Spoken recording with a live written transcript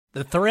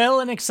The thrill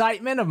and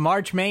excitement of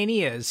March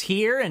Mania is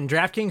here, and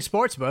DraftKings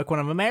Sportsbook, one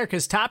of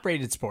America's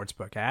top-rated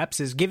sportsbook apps,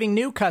 is giving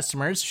new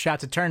customers a shot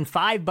to turn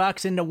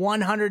 $5 into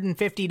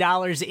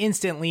 $150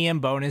 instantly in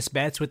bonus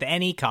bets with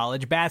any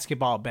college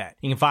basketball bet.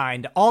 You can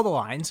find all the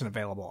lines and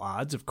available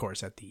odds, of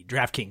course, at the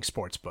DraftKings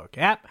Sportsbook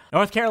app.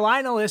 North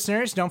Carolina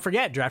listeners, don't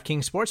forget,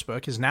 DraftKings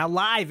Sportsbook is now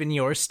live in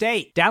your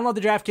state. Download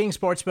the DraftKings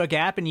Sportsbook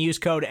app and use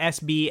code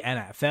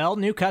SBNFL.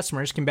 New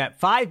customers can bet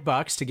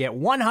 $5 to get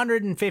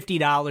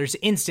 $150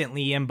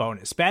 instantly in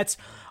bonus bets,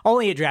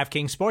 only at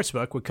DraftKings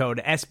Sportsbook with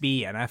code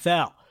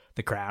SBNFL.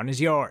 The crown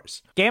is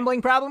yours.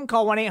 Gambling problem?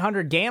 Call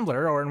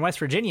 1-800-GAMBLER, or in West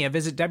Virginia,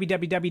 visit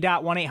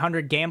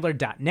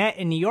www.1800gambler.net.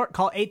 In New York,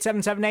 call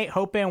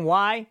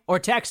 877-8-HOPE-NY or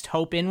text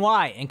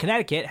HOPE-NY. In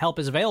Connecticut, help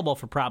is available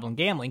for problem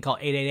gambling. Call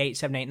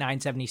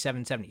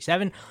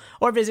 888-789-7777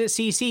 or visit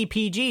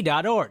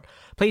ccpg.org.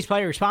 Please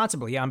play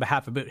responsibly on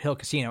behalf of Boot Hill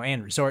Casino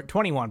and Resort.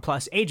 21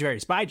 plus, age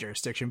varies by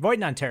jurisdiction. Void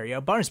in Ontario.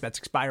 Bonus bets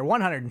expire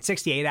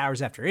 168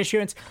 hours after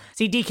issuance.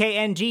 See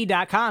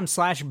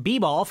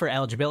dkng.com/bball for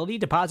eligibility,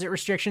 deposit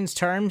restrictions,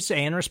 terms,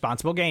 and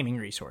responsible gaming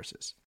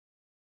resources.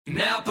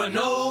 Napa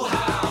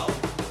know-how.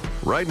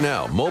 Right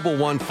now, Mobil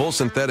 1 Full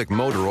Synthetic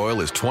Motor Oil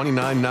is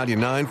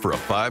 $29.99 for a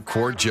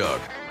 5-quart jug.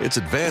 Its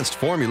advanced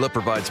formula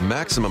provides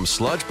maximum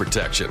sludge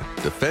protection,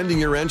 defending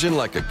your engine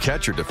like a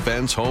catcher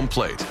defends home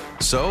plate.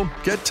 So,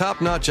 get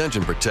top-notch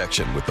engine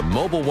protection with the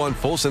Mobil 1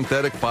 Full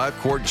Synthetic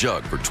 5-quart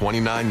jug for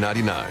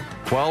 $29.99.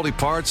 Quality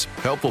parts,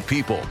 helpful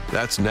people.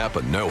 That's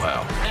Napa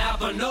know-how.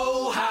 Napa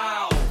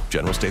know-how.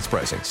 General states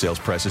pricing. Sales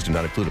prices do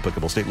not include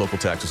applicable state, local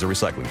taxes, or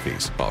recycling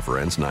fees. Offer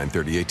ends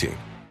 9/30/18.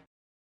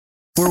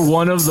 We're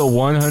one of the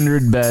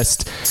 100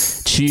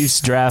 best Chiefs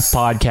draft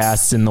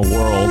podcasts in the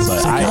world.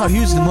 But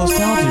he's the most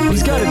talented.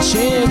 He's got a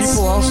chance.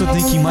 People also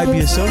think he might be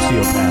a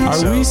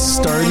sociopath. Are we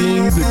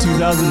starting the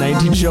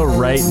 2019 show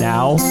right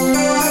now?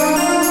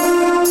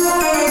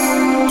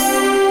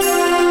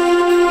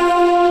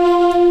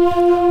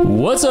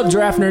 What's up,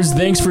 draft nerds?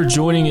 Thanks for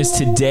joining us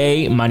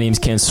today. My name's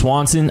Ken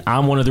Swanson.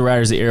 I'm one of the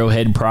writers at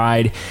Arrowhead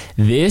Pride.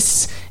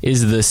 This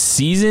is the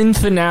season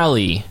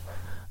finale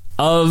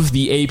of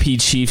the AP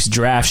Chiefs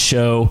draft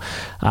show.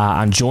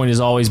 I'm joined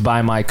as always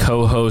by my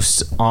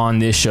co-host on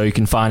this show. You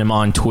can find him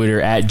on Twitter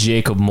at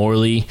Jacob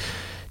Morley.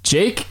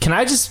 Jake, can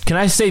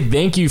I say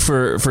thank you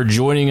for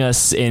joining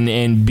us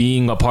and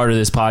being a part of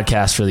this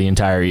podcast for the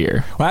entire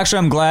year? Well, actually,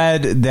 I'm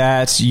glad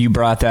that you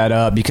brought that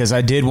up, because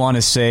I did want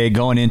to say,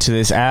 going into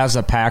this as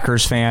a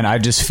Packers fan, I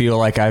just feel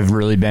like I've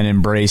really been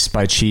embraced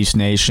by Chiefs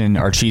Nation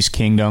or Chiefs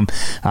Kingdom.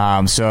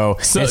 So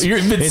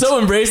you've been so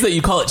embraced that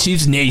you call it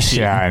Chiefs Nation.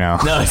 Yeah, I know.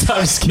 No, I'm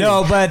just kidding.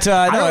 No, but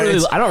I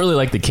don't really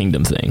like the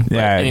Kingdom thing.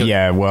 Yeah, anyway.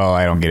 yeah. Well,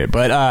 I don't get it,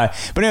 but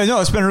anyway,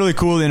 no, it's been really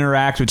cool to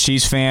interact with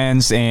Chiefs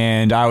fans,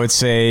 and I would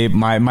say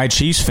my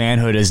Chiefs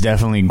fanhood has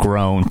definitely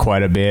grown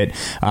quite a bit.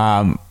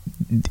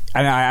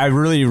 And I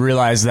really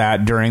realized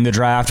that during the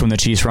draft, when the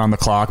Chiefs were on the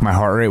clock, my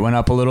heart rate went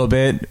up a little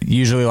bit.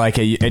 Usually, like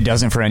it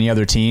doesn't for any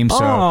other team.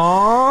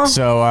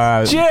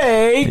 So,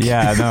 Jake.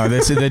 Yeah, no,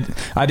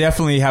 I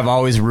definitely have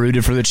always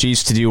rooted for the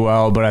Chiefs to do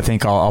well, but I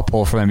think I'll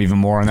pull for them even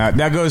more. And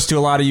that goes to a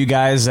lot of you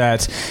guys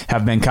that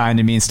have been kind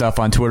to me and stuff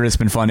on Twitter. It's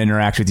been fun to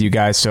interact with you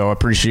guys. So I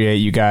appreciate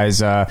you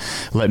guys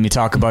letting me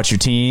talk about your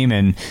team,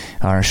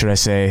 or should I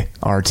say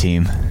our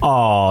team?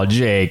 Oh,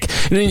 Jake,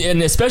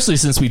 and especially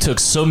since we took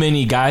so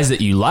many guys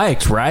that you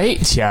liked, right?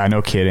 Yeah,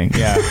 no kidding.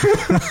 Yeah.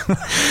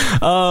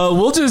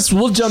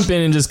 We'll jump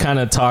in and just kind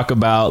of talk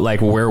about like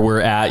where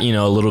we're at,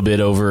 a little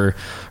bit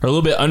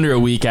under a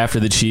week after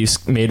the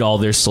Chiefs made all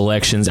their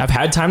selections. I've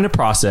had time to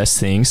process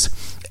things,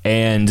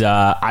 and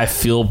I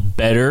feel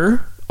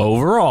better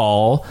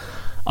overall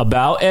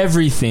about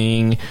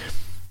everything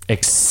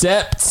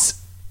except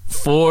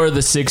for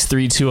the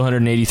 6'3",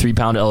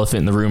 283-pound elephant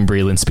in the room,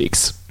 Breeland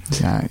Speaks.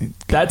 Yeah.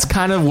 That's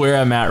kind of where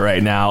I'm at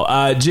right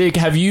now. Jake,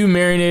 have you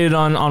marinated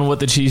on what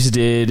the Chiefs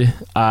did?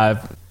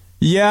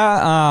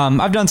 Yeah,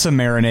 I've done some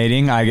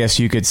marinating, I guess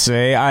you could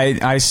say.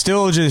 I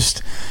still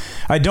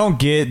I don't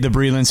get the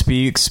Breeland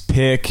Speaks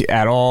pick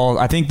at all.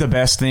 I think the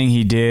best thing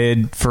he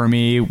did for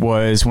me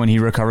was when he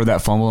recovered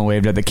that fumble and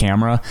waved at the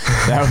camera.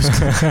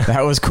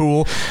 That was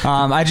cool.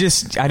 I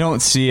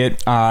don't see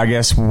it. I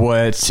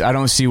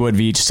don't see what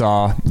Veach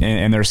saw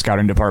and their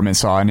scouting department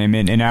saw in him.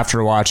 And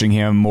after watching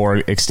him more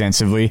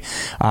extensively,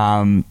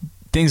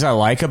 things I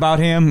like about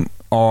him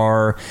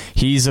are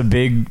he's a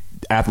big,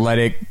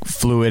 athletic,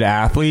 fluid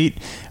athlete,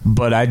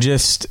 but I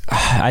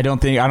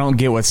don't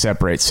get what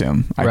separates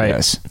him. I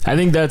guess. I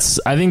think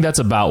that's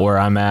about where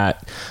I'm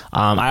at.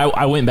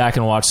 I went back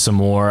and watched some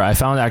more. I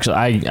found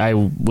I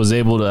was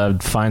able to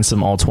find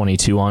some all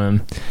 22 on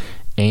him,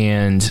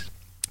 and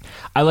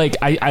I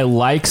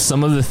like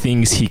some of the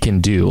things he can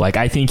do. Like,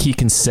 I think he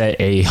can set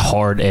a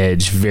hard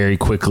edge very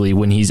quickly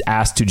when he's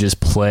asked to just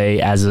play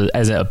as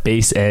a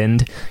base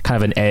end, kind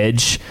of an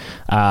edge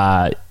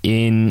on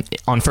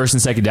first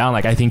and second down.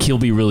 Like, I think he'll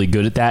be really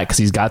good at that because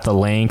he's got the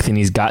length and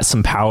he's got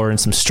some power and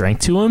some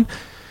strength to him.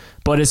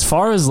 But as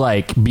far as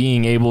like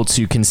being able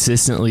to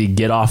consistently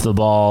get off the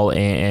ball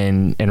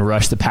and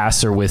rush the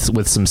passer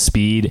with some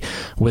speed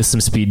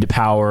to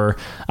power,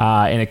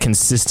 and a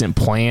consistent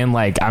plan,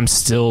 like I'm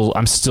still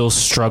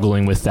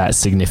struggling with that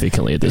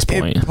significantly at this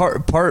point.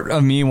 Part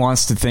of me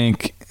wants to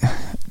think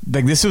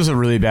like this was a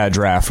really bad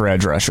draft for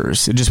edge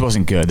rushers. It just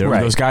wasn't good.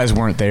 Those guys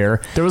weren't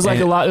there. There was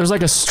there was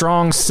like a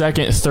strong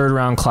second, third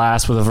round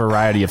class with a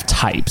variety of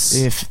types.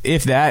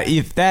 If that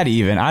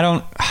even,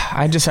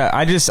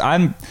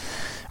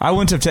 I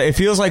wouldn't have. It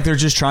feels like they're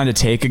just trying to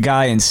take a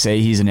guy and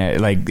say he's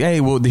hey,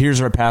 well, here's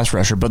our pass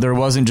rusher, but there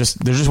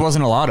just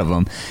wasn't a lot of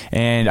them,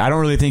 and I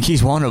don't really think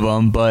he's one of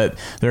them. But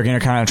they're going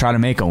to kind of try to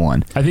make a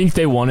one. I think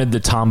they wanted the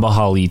Tamba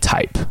Hali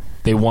type.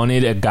 They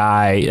wanted a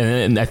guy,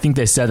 and I think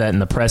they said that in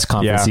the press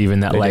conference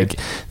even that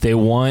they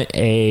want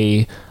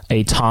a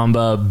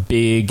Tamba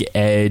big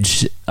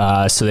edge,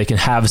 so they can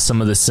have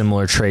some of the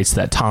similar traits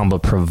that Tamba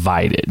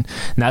provided.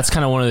 And that's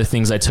kind of one of the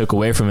things I took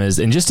away from it.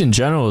 And just in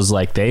general is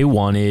like they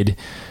wanted.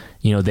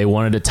 They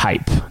wanted a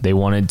type. They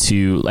wanted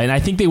to, and I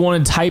think they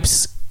wanted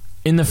types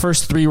in the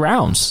first 3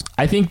 rounds.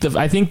 I think the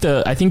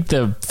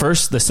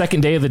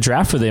second day of the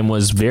draft for them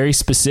was very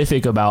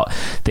specific about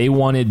they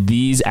wanted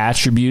these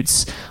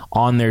attributes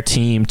on their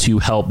team to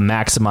help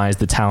maximize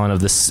the talent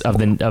of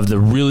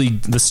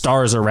the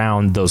stars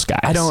around those guys.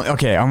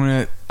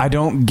 I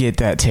don't get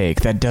that take.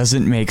 That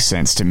doesn't make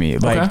sense to me.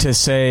 Like to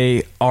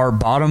say our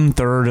bottom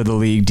third of the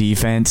league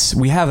defense,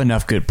 we have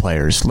enough good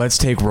players. Let's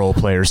take role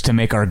players to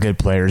make our good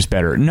players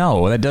better.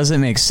 No, that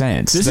doesn't make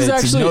sense. This is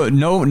actually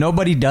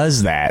nobody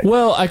does that.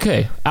 Well,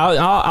 okay,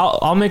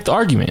 I'll make the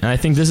argument, and I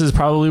think this is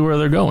probably where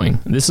they're going.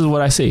 This is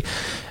what I see.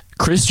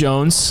 Chris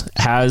Jones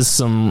has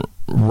some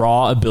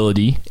raw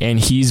ability, and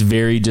he's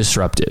very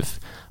disruptive.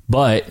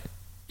 But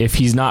if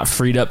he's not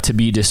freed up to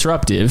be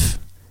disruptive,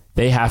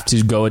 they have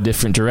to go a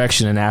different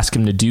direction and ask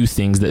him to do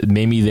things that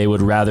maybe they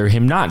would rather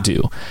him not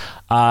do.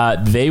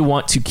 They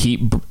want to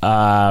keep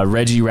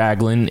Reggie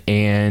Ragland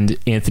and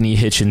Anthony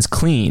Hitchens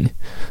clean.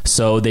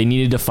 So they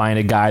needed to find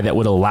a guy that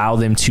would allow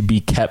them to be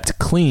kept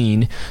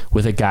clean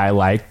with a guy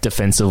like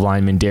defensive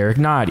lineman Derek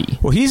Nottie.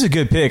 Well, he's a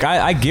good pick.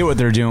 I get what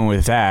they're doing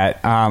with that.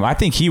 I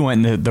think he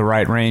went in the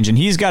right range, and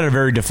he's got a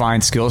very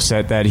defined skill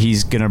set that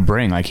he's going to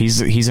bring. Like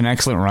he's an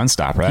excellent run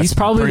stopper. That's he's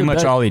probably pretty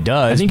much all he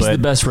does. I think he's the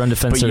best run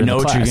defender in the class. But you know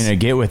what you're going to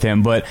get with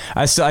him. But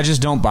I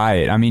just don't buy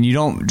it. I mean, you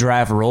don't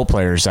draft role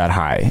players that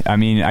high. I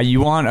mean,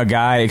 you want a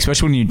guy,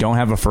 especially when you don't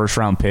have a first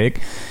round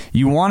pick,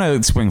 you want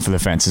to swing for the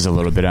fences a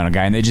little bit on a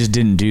guy, and they just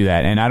didn't do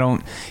that.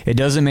 And it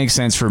doesn't make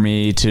sense for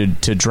me to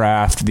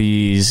draft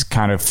these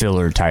kind of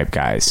filler type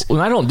guys.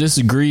 Well, I don't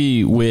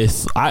disagree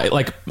with,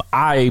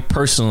 I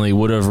personally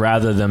would have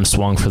rather them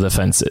swung for the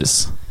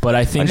fences. But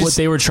I think what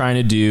they were trying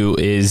to do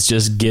is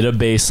just get a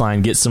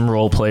baseline, get some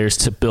role players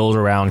to build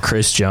around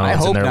Chris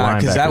Jones and their linebackers. I hope not,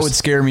 because that would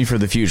scare me for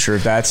the future.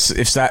 If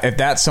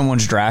that's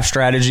someone's draft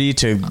strategy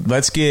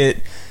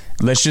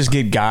let's just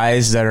get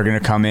guys that are going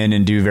to come in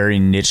and do very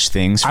niche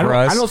things for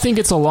us. I don't think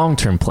it's a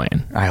long-term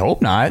plan. I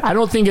hope not. I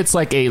don't think it's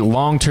like a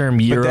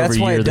long-term year over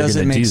year they're going to do that. That's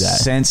why it doesn't make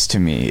sense to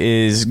me,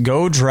 is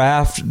go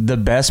draft the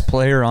best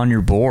player on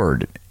your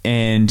board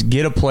and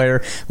get a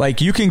player.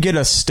 Like, you can get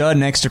a stud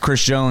next to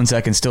Chris Jones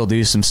that can still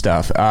do some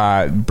stuff.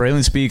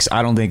 Breeland Speaks,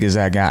 I don't think is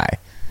that guy.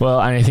 Well,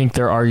 I think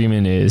their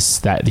argument is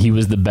that he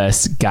was the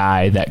best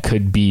guy that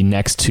could be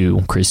next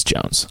to Chris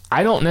Jones.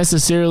 I don't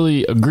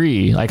necessarily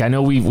agree. Like, I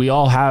know we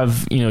all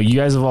have, you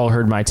guys have all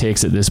heard my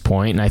takes at this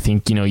point, and I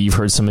think, you've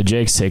heard some of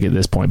Jake's take at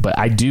this point, but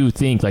I do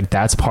think like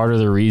that's part of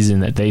the reason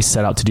that they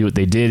set out to do what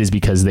they did, is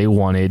because they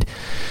wanted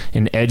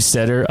an edge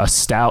setter, a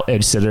stout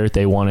edge setter.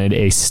 They wanted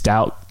a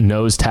stout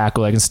nose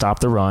tackle that can stop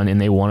the run,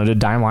 and they wanted a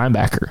dime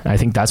linebacker. I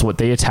think that's what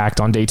they attacked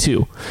on day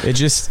 2.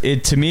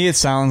 To me, it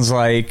sounds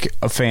like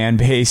a fan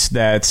base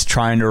that's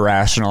trying to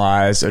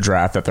rationalize a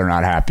draft that they're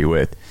not happy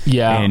with.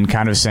 Yeah. And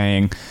kind of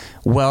saying,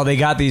 well, they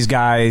got these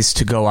guys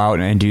to go out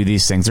and do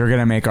these things. They're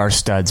going to make our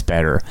studs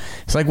better.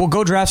 It's like, well,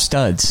 go draft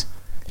studs.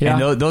 Yeah.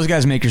 And those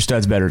guys make your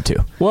studs better too.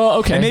 Well,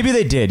 okay. And maybe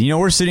they did.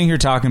 We're sitting here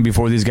talking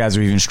before these guys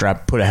are even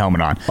put a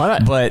helmet on. Why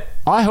not? But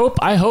I hope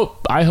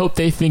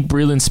they think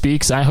Breeland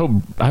Speaks. I hope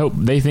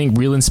they think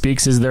Breeland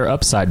Speaks is their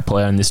upside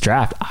play on this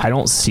draft. I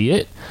don't see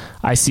it.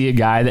 I see a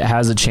guy that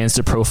has a chance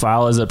to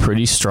profile as a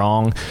pretty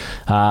strong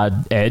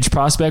edge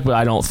prospect, but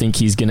I don't think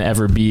he's going to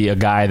ever be a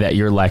guy that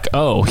you're like,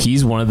 oh,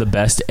 he's one of the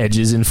best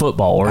edges in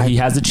football, or he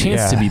has a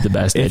chance to be the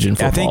best edge in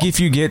football. I think if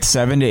you get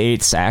 7 to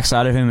 8 sacks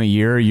out of him a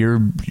year, you're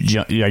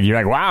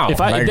like, wow. If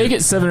they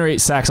get 7 or 8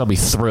 sacks, I'll be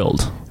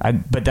thrilled. I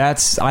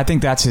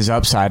think that's his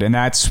upside, and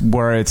that's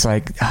where it's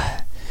like,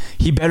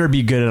 he better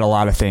be good at a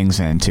lot of things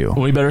then too.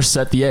 Well, he better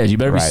set the edge. You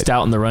better be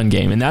stout in the run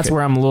game, and that's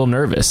where I'm a little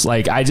nervous.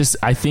 Like, I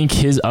think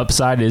his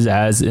upside is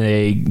as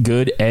a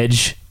good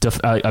edge,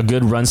 a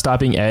good run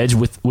stopping edge,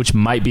 which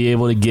might be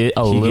able to get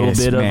a little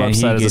bit of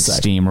upside. He gets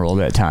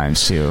steamrolled at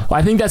times too. Well,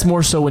 I think that's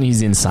more so when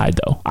he's inside,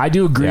 though. I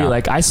do agree. Yeah.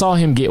 Like, I saw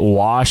him get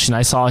washed, and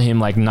I saw him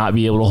like not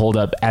be able to hold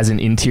up as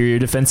an interior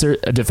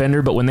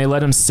defender. But when they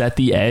let him set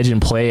the edge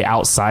and play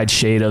outside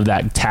shade of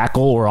that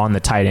tackle or on the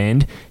tight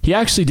end, he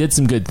actually did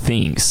some good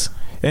things.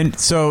 And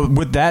so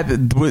with that,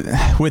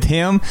 with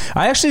him,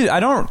 I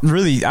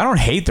don't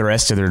hate the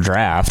rest of their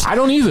draft. I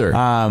don't either.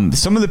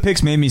 Some of the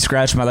picks made me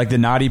scratch my, like the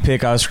naughty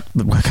pick. I was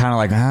kind of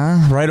like,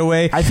 right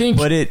away. I think,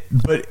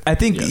 but I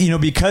think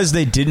because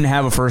they didn't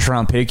have a first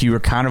round pick, you were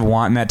kind of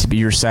wanting that to be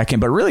your second.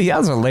 But really, that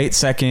was a late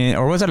second,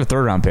 or was that a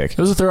third round pick? It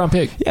was a third round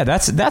pick. Yeah,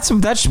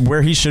 that's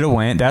where he should have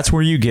went. That's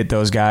where you get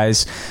those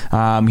guys.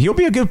 He'll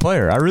be a good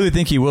player. I really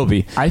think he will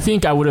be. I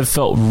think I would have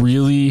felt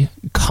really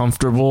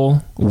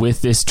comfortable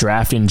with this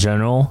draft in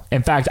general.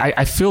 In fact,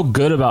 I feel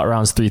good about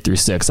rounds 3 through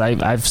 6.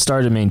 I've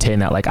started to maintain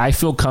that. Like, I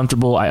feel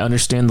comfortable. I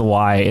understand the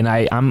why, and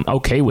I'm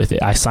okay with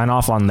it. I sign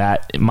off on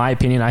that. In my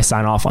opinion, I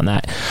sign off on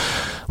that.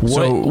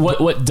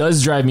 What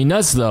does drive me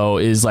nuts, though,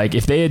 is like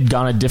if they had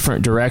gone a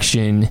different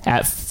direction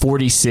at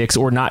 46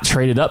 or not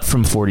traded up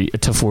from 40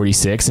 to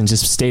 46 and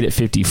just stayed at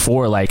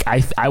 54, like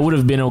I would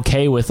have been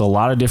okay with a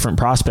lot of different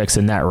prospects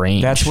in that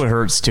range. That's what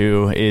hurts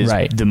too, is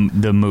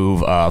the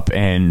move up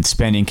and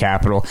spending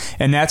capital,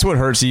 and that's what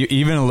hurts you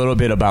even a little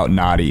bit about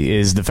Noddy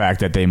is the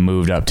fact that they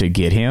moved up to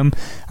get him.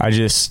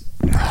 That's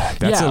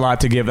a lot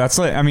to give. That's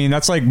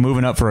like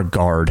moving up for a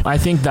guard. I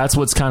think that's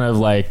what's kind of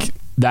like.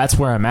 That's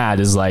where I'm at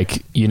is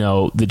like,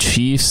 the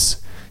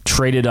Chiefs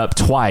traded up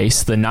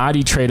twice. The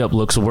Noddy trade up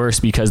looks worse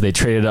because they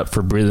traded up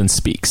for Breeland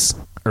Speaks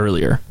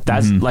earlier.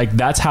 That's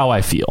that's how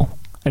I feel.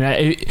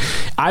 And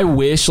I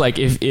wish like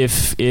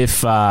if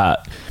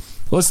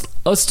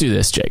let's do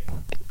this, Jake.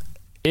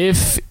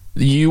 If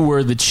you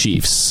were the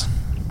Chiefs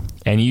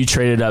and you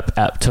traded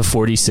up to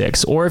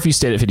 46, or if you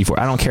stayed at 54,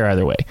 I don't care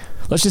either way.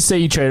 Let's just say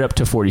you traded up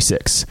to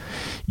 46.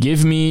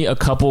 Give me a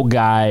couple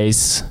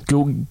guys,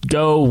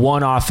 go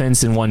one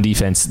offense and one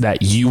defense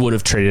that you would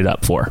have traded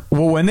up for.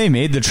 Well, when they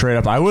made the trade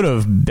up, I would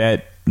have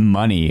bet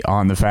money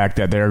on the fact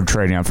that they're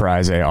trading up for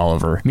Isaiah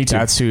Oliver. Me too.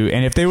 That's who.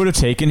 And if they would have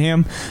taken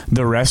him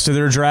the rest of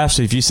their drafts,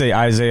 so if you say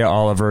Isaiah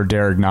Oliver,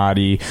 Derek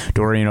Noddy,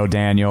 Dorian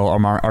O'Daniel,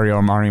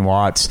 Armani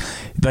Watts,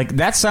 like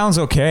that sounds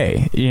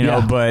okay,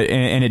 but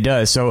and it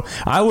does. So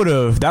that would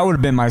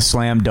have been my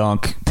slam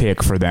dunk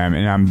pick for them,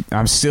 and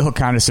I'm still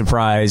kind of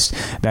surprised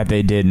that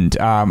they didn't.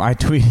 I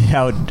tweeted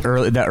out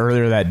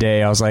earlier that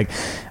day. I was like,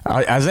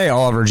 Isaiah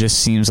Oliver just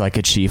seems like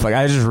a Chief. Like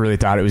I just really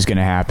thought it was going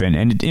to happen,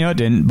 and it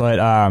didn't. But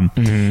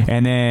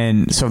and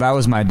then so that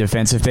was my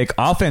defensive pick.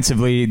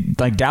 Offensively,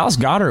 like Dallas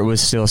Goedert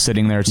was still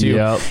sitting there too.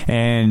 Yep.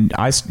 And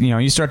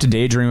you start to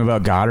daydream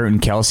about Goddard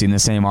and Kelsey in the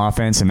same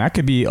offense, and that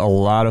could be a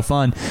lot of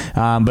fun.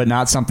 But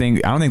not something.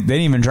 I don't think they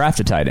didn't even draft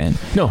a tight end.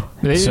 No,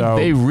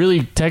 they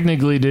really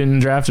technically didn't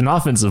draft an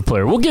offensive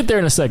player. We'll get there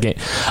in a second.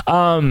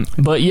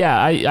 But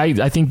yeah,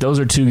 I think those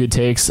are two good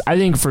takes. I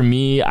think for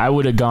me, I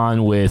would have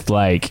gone with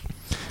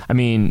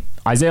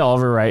Isaiah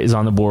Oliver, right, is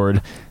on the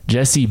board.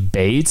 Jesse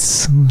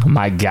Bates,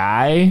 my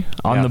guy,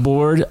 on the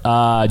board.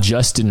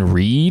 Justin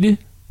Reed,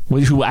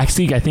 who I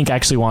think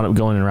actually wound up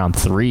going in round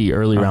 3,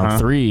 early round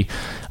 3.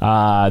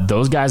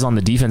 Those guys on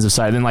the defensive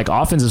side. Then, like,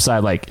 offensive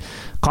side, like,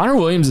 Connor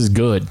Williams is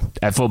good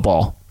at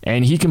football.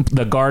 And he can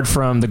the guard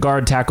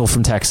tackle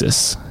from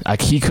Texas.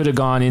 Like he could have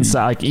gone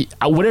inside, like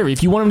whatever.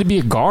 If you want him to be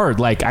a guard,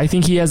 like I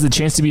think he has the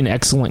chance to be an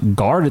excellent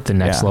guard at the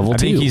next level too. I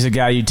think he's a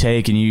guy you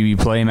take and you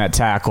play him at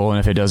tackle, and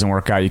if it doesn't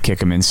work out, you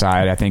kick him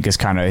inside. I think is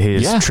kind of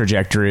his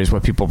trajectory is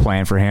what people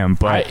plan for him.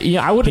 But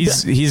I would.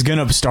 He's going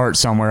to start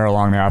somewhere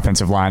along the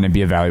offensive line and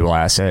be a valuable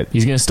asset.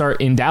 He's going to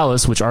start in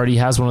Dallas, which already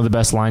has one of the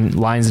best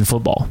lines in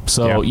football.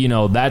 So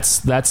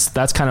that's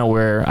kind of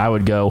where I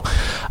would go.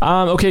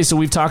 Okay, so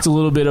we've talked a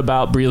little bit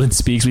about Breeland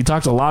Speaks. We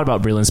talked a lot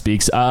about Breeland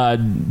Speaks.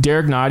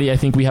 Derek Noddy, I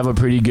think we have a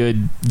pretty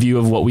good view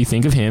of what we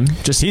think of him.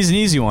 He's an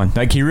easy one.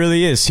 Like he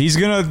really is. He's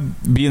gonna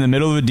be in the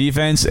middle of the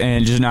defense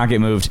and just not get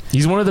moved.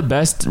 He's one of the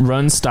best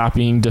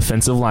run-stopping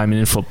defensive linemen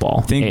in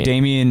football. Think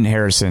Damian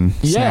Harrison.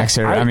 Snacks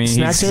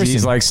Harrison.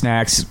 He's like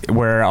Snacks,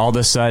 where all of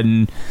a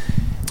sudden,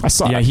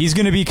 he's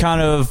gonna be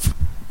kind of.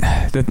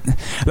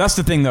 That's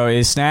the thing, though,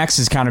 is Snacks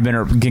has kind of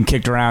been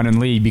kicked around in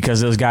league because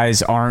those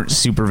guys aren't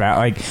super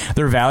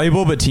they're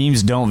valuable, but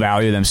teams don't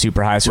value them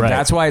super high. So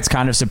that's why it's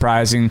kind of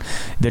surprising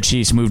the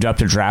Chiefs moved up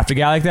to draft a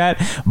guy like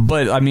that.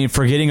 But I mean,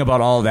 forgetting about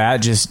all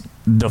that, just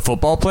the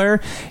football player,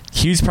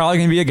 he's probably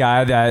going to be a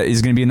guy that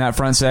is going to be in that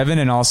front seven,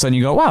 and all of a sudden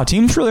you go, wow,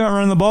 teams really aren't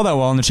running the ball that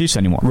well in the Chiefs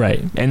anymore.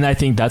 Right, and I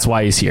think that's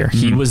why he's here. Mm-hmm.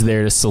 He was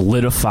there to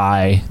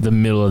solidify the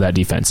middle of that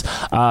defense.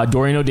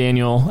 Dorian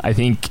O'Daniel, I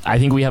think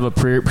we have a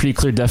pretty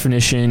clear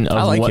definition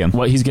of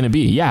what he's going to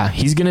be. Yeah,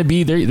 he's going to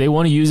be there. They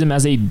want to use him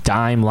as a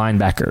dime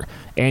linebacker.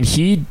 And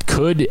he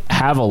could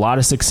have a lot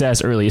of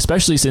success early,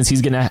 especially since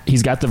he's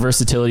got the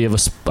versatility of a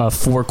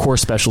 4-core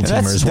special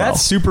teamer as well.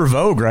 That's super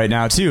vogue right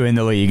now too in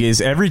the league. Is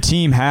every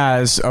team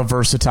has a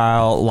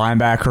versatile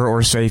linebacker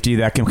or safety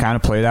that can kind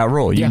of play that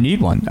role. You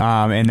need one.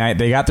 And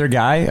they got their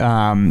guy.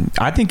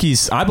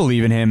 I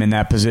believe in him in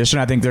that position.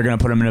 I think they're going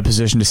to put him in a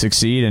position to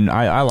succeed, and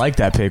I like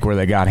that pick where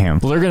they got him.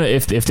 Well, they're going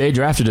to, if they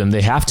drafted him,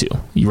 they have to,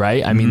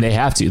 right? I mean, they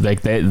have to.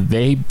 Like,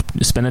 they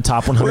spent a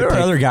top 100 Well, there pick.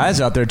 are other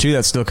guys out there, too,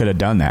 that still could have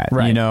done that.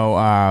 Right. You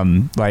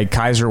know, like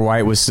Kaiser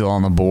White was still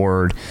on the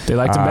board. They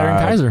liked him better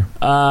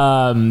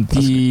than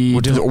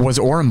Kaiser. Was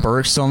Oren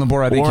Burks still on the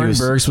board? I think Oren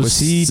Burks was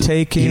he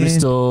taken? He was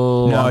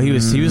still... No, he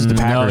was the Packers.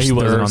 No, he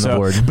wasn't on the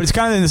board. But it's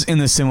kind of in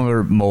the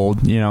similar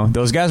mold. You know,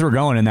 those guys were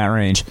going in that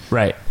range.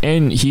 Right.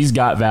 And he's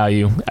got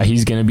value.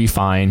 He's going to be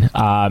fine.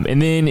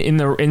 And then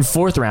in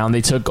fourth round,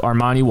 they took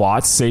Armani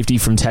Watts, safety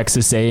from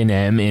Texas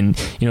A&M. And,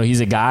 you know, he's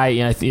a guy,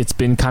 it's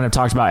been kind of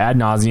talked about ad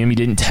nauseum. He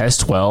didn't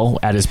test well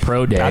at his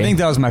pro day. I think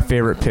that was my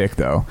favorite pick,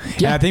 though.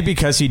 Yeah. And I think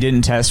because he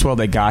didn't test well,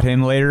 they got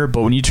him later.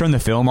 But when you turn the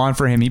film on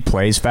for him, he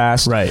plays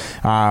fast. Right.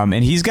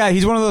 And he's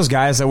one of those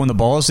guys that when the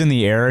ball is in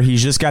the air,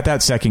 he's just got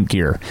that second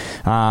gear.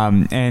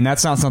 And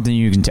that's not something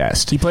you can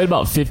test. He played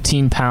about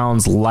 15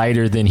 pounds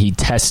lighter than he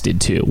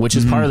tested to, which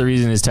is part of the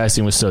reason his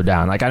testing was so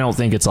down. Like, I don't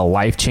think it's a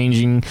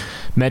life-changing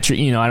metric.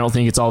 You know, I don't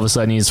think it's all of a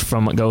sudden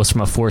goes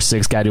from a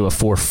 4.6 guy to a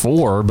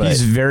 4.4. But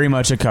he's very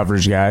much a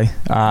coverage guy.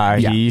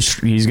 He's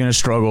going to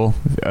struggle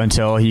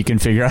until he can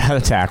figure out how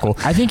to tackle.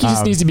 I think he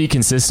just needs to be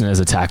consistent as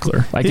a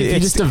tackler. Like, if he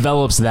just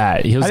develops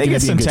that, he's going to be in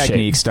good shape. I think it's some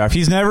technique stuff.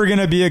 He's never going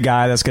to be a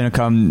guy that's going to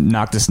come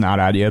knock the snot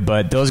out of you,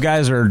 but those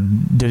guys are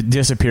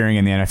disappearing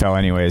in the NFL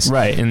anyways.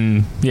 Right.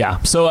 And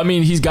yeah. So, I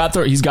mean, he's got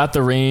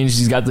the range,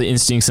 he's got the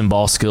instincts and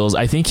ball skills.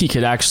 I think he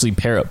could actually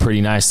pair up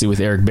pretty nicely with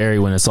Eric Berry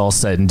when it's all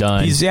said and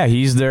done.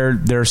 He's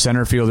their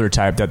center fielder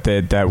type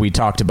that we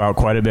talked about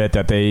quite a bit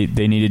that they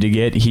needed to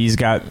get. He's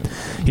got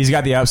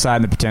the upside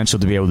and the potential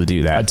to be able to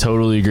do that. I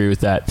totally agree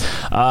with that.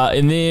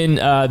 And then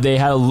they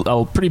had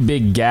a pretty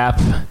big gap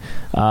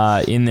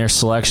in their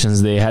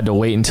selections. They had to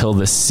wait until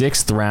the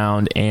 6th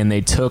round, and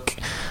they took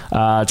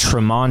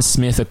Tremont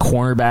Smith, a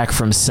cornerback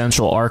from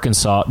Central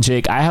Arkansas.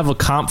 Jake, I have a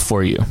comp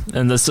for you,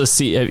 and let's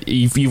see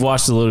if you've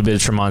watched a little bit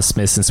of Tremont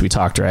Smith since we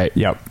talked, right?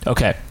 Yep.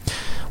 Okay,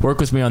 work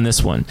with me on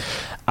this one.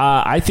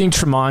 I think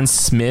Tremont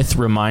Smith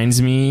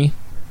reminds me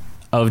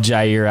of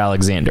Jair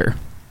Alexander.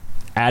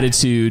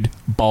 Attitude,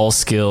 ball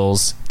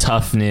skills,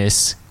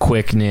 toughness,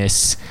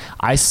 quickness.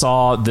 I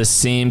saw the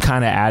same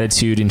kind of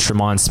attitude in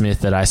Tremont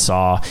Smith that I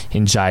saw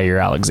in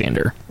Jair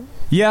Alexander.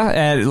 Yeah,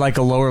 at like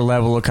a lower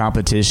level of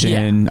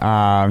competition.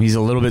 Yeah. He's a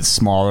little bit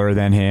smaller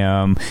than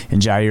him,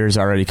 and Jair's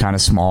already kind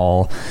of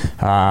small.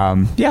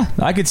 Yeah,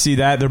 I could see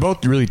that. They're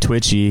both really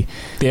twitchy.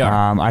 They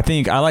are. I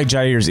think I like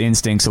Jair's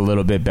instincts a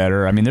little bit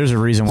better. I mean, there's a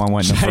reason one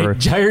went in the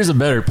first. Jair's a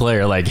better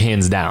player, like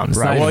hands down. It's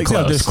right.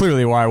 Well, there's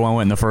clearly why one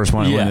went in the first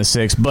one and went in the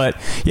 6th. But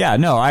yeah,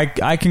 no, I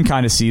can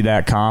kind of see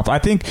that comp. I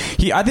think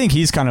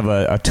he's kind of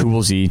a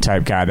toolsy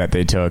type guy that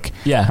they took.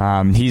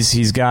 Yeah.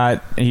 He's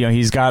got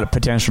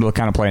potential to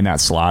kind of play in that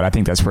slot. I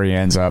think that's where he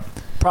ends up.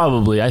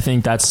 Probably. I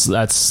think that's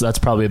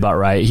probably about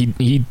right.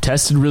 He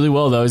tested really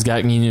well though. He's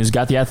got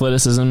the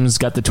athleticism, he's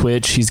got the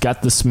twitch, he's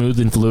got the smooth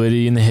and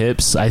fluidity in the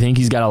hips. I think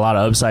he's got a lot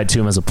of upside to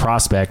him as a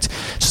prospect.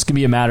 It's just gonna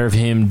be a matter of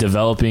him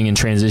developing and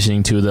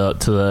transitioning to the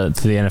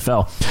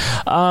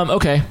NFL.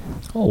 Okay,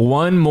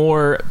 one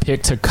more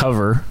pick to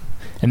cover,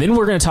 and then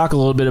we're gonna talk a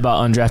little bit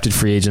about undrafted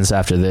free agents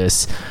after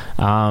this.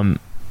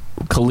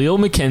 Khalil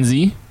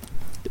McKenzie.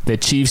 The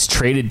Chiefs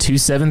traded 2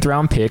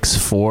 7th-round picks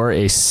for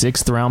a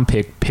 6th-round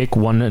pick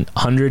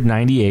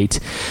 198,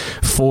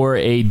 for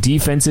a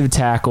defensive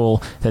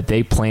tackle that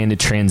they plan to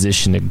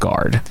transition to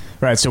guard.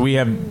 Right, so we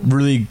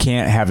really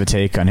can't have a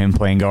take on him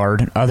playing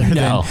guard other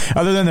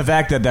than the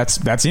fact that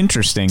that's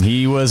interesting.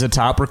 He was a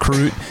top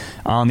recruit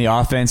on the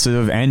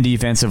offensive and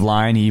defensive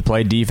line. He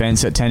played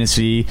defense at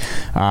Tennessee,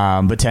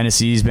 but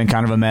Tennessee's been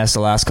kind of a mess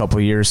the last couple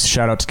of years.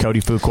 Shout out to Cody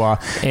Fuqua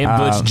and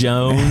Butch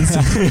Jones.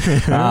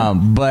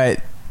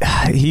 But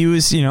he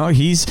was,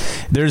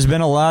 there's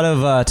been a lot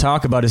of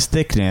talk about his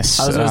thickness.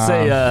 I was going to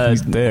say,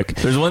 he's thick.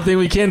 There's one thing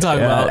we can talk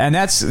about. And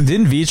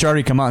didn't Veach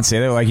already come out and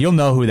say that? Like, you'll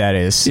know who that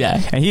is. Yeah.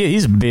 And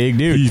he's a big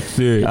dude. He's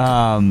thick.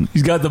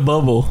 He's got the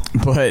bubble.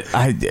 But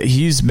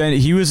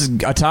he was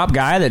a top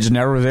guy that just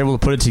never was able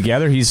to put it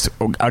together. He's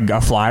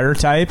a flyer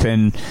type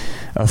and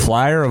a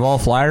flyer of all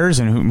flyers,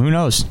 and who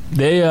knows?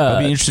 It'll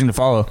be interesting to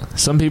follow.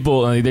 Some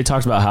people, they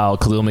talked about how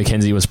Khalil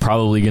McKenzie was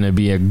probably going to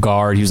be a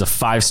guard. He was a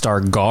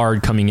 5-star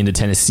guard coming into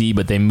Tennessee,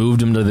 but they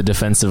moved him to the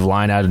defensive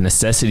line out of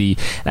necessity.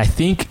 And I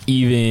think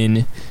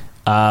even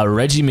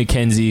Reggie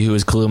McKenzie, who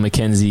is Khalil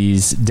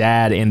McKenzie's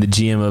dad and the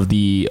GM of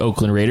the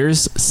Oakland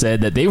Raiders,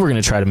 said that they were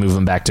going to try to move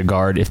him back to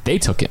guard if they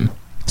took him.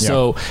 Yeah.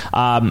 So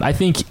I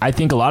think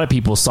a lot of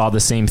people saw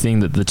the same thing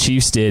that the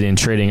Chiefs did in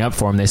trading up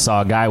for him. They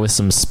saw a guy with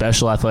some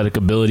special athletic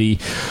ability,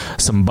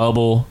 some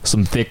bubble,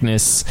 some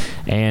thickness,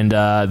 and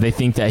they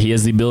think that he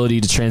has the ability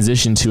to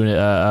transition to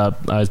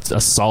a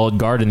solid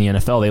guard in the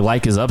NFL. They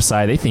like his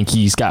upside. They think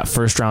he's got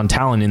first-round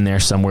talent in there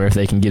somewhere if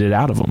they can get it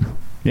out of him.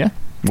 Yeah,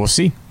 we'll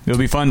see. It'll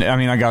be fun. I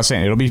mean, like I was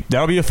saying,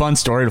 that'll be a fun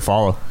story to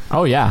follow.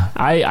 Oh yeah,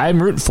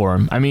 I'm rooting for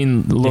him. I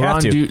mean,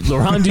 Laurent,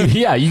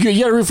 yeah, you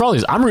got to root for all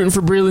these. I'm rooting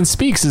for Breeland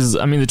Speaks.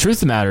 The truth of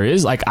the matter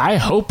is, like, I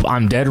hope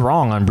I'm dead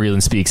wrong on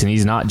Breeland Speaks, and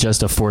he's not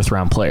just a 4th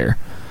round player.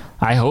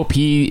 I hope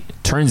he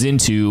turns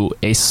into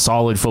a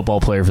solid football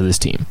player for this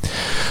team.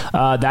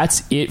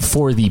 That's it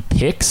for the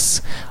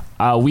picks.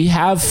 We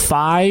have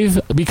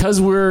 5 because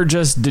we're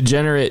just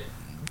degenerate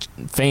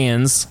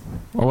fans.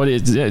 Or what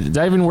is, did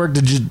that even work?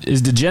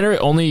 Is degenerate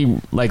only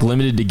like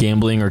limited to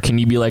gambling, or can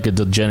you be like a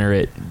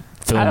degenerate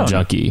film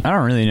junkie? I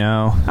don't really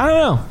know. I don't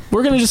know.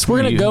 We're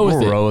gonna go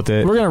with it. Roll with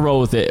it. We're gonna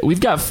roll with it. We've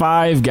got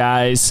 5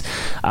 guys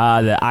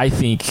that I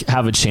think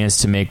have a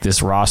chance to make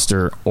this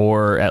roster,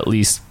 or at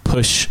least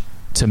push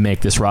to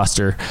make this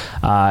roster,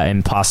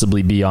 and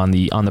possibly be on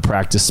the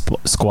practice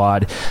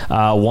squad.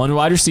 1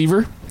 wide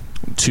receiver,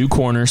 2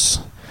 corners,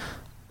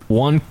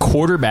 1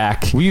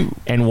 quarterback,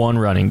 and 1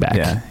 running back.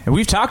 Yeah, and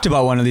we've talked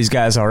about one of these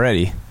guys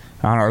already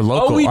on our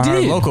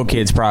local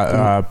kids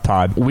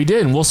pod. We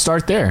did, and we'll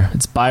start there.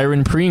 It's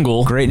Byron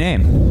Pringle. Great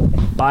name,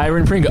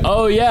 Byron Pringle.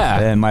 Oh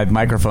yeah. And my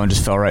microphone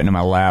just fell right into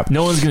my lap.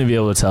 No one's gonna be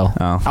able to tell.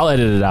 Oh. I'll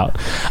edit it out.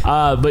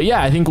 But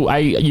yeah, I think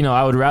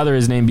I would rather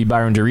his name be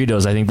Byron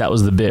Doritos. I think that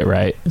was the bit,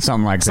 right?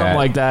 Something like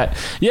that.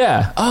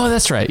 Yeah. Oh,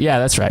 that's right. Yeah,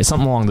 that's right.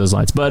 Something along those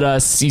lines. But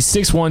he's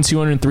 6'1",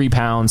 203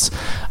 pounds.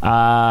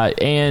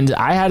 And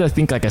I had, I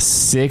think, like a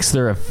 6th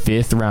or a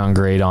 5th round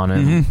grade on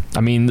him. Mm-hmm.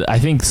 I mean, I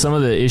think some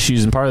of the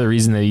issues and part of the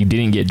reason that he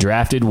didn't get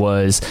drafted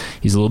was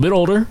he's a little bit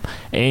older,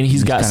 and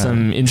he's got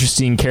some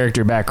interesting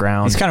character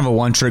background. He's kind of a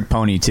one-trick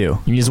pony too.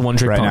 He's a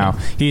one-trick pony now.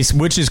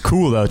 Which is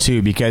cool though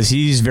too, because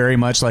he's very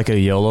much like a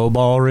YOLO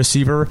ball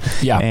receiver.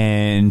 Yeah,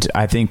 and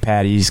I think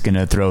Patty's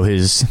gonna throw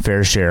his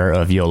fair share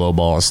of YOLO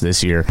balls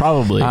this year,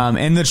 probably.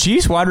 And the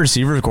Chiefs wide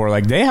receiver core,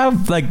 like they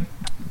have like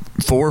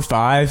 4,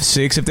 5,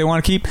 6 if they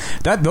want to keep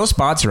that. Those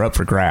spots are up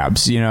for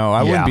grabs.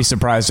 I wouldn't be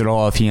surprised at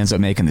all if he ends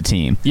up making the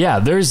team.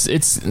 Yeah,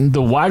 it's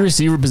the wide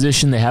receiver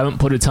position. They haven't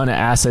put a ton of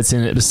assets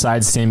in it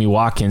besides Sammy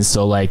Watkins.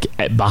 So like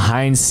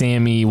behind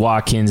Sammy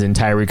Watkins and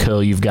Tyreek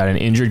Hill, you've got an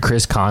injured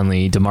Chris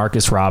Conley,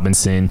 Demarcus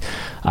Robinson,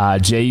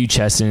 J.U.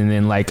 Chesson, and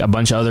then like a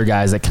bunch of other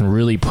guys that can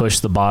really push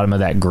the bottom of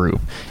that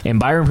group. And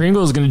Byron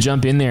Pringle is going to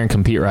jump in there and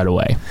compete right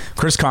away.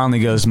 Chris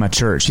Conley goes to my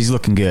church. He's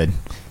looking good.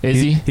 Is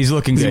he? He's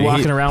looking good. He's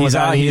walking around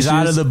without any issues? He's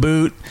out of the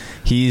boot.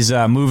 He's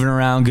moving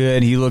around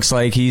good. He looks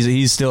like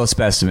he's still a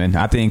specimen.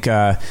 I think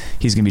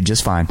he's going to be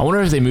just fine. I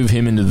wonder if they move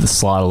him into the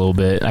slot a little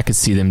bit. I could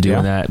see them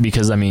doing that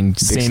because, I mean,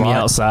 Sammy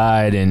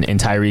outside and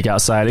Tyreek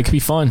outside. It could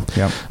be fun.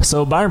 Yep.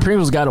 So Byron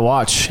Pringle's got to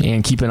watch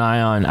and keep an eye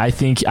on. I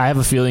have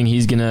a feeling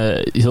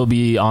he'll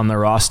be on the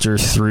roster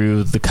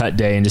through the cut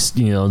day, and just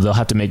they'll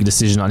have to make a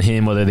decision on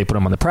him whether they put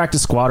him on the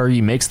practice squad or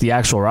he makes the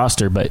actual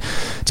roster. But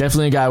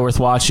definitely a guy worth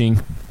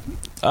watching.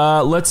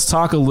 Let's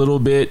talk a little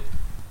bit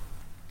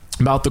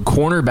about the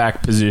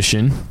cornerback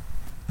position.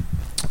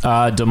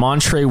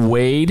 Demontre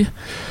Wade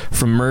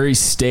from Murray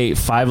State,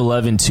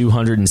 5'11",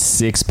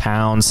 206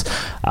 pounds.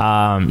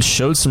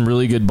 Showed some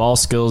really good ball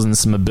skills and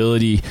some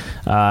ability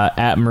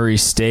at Murray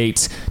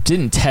State.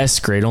 Didn't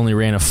test great, only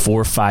ran a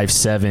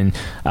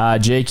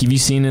 4.57. Jake, have you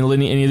seen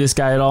any of this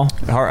guy at all?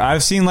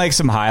 I've seen like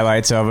some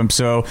highlights of him,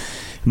 so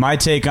my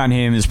take on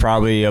him is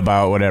probably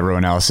about what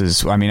everyone else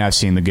is. I mean, I've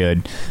seen the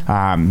good.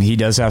 He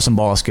does have some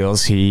ball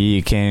skills.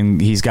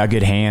 He's got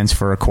good hands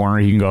for a corner.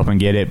 He can go up and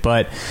get it.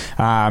 But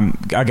a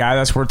guy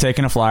that's worth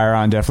taking a flyer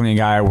on. Definitely a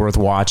guy worth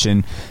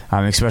watching,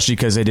 especially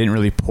because they didn't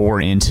really pour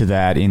into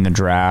that in the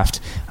draft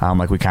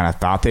like we kind of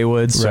thought they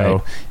would. So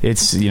right.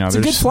 It's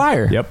a good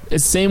flyer. Yep.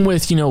 It's same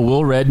with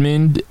Will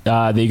Redmond.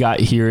 They got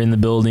here in the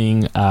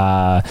building.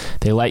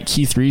 They like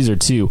Keith Reeser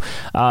too.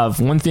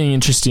 One thing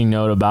interesting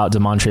note about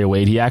Demontre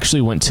Wade, he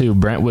actually went to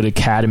Brentwood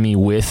Academy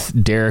with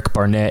Derek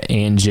Barnett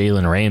and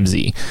Jalen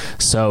Ramsey,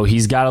 so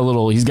he's got a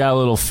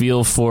little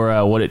feel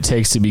for what it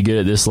takes to be good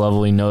at this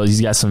level. He knows he's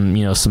got some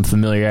some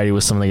familiarity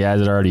with some of the guys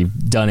that already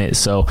done it,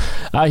 so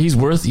he's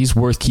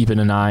worth keeping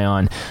an eye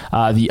on.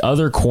 The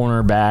other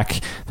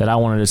cornerback that I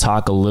wanted to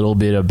talk a little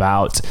bit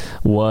about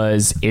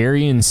was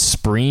Arian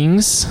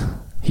Springs.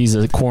 He's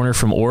a corner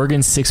from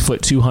Oregon, 6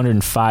 foot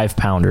 205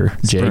 pounder.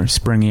 Jake,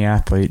 springy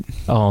athlete.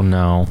 Oh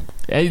no!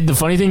 The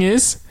funny thing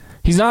is,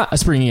 he's not a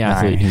springy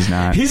athlete. He's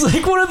not. He's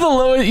like one of the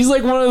lowest. He's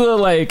like one of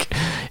the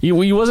He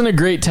wasn't a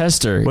great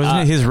tester.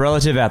 Wasn't his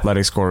relative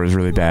athletic score was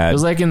really bad? It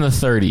was like in the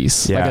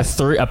 30s. Yeah. Like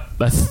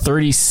a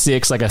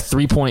 36, like a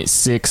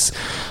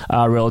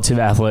 3.6 relative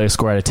athletic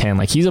score out of 10.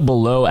 Like he's a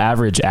below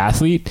average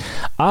athlete.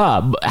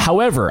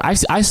 However,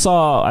 I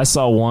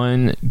saw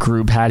one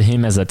group had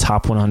him as a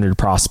top 100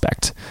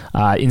 prospect.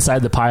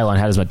 Inside the Pylon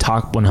had him as a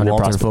top 100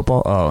 Walter prospect.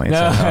 Football? Oh,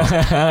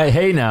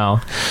 hey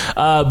now.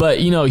 But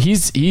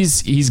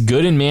he's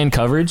good in man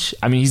coverage.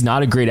 I mean, he's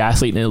not a great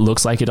athlete, and it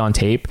looks like it on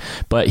tape,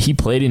 but he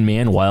played in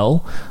man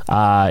well.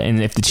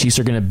 And if the Chiefs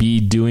are going to be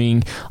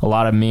doing a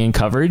lot of man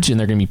coverage and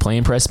they're going to be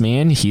playing press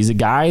man, he's a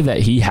guy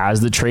that he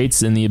has the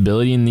traits and the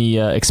ability and the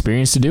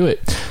experience to do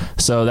it.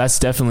 So that's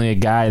definitely a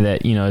guy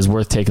that is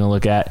worth taking a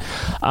look at.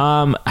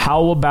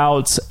 How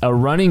about a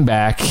running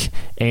back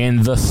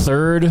and the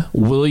third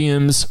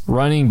Williams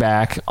running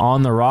back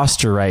on the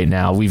roster right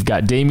now? We've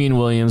got Damian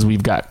Williams,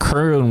 we've got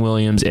Kerwin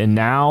Williams, and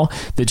now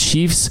the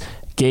Chiefs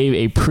gave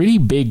a pretty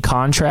big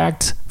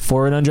contract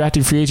for an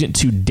undrafted free agent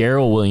to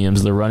Darrell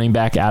Williams, the running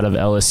back out of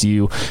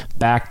LSU,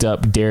 backed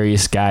up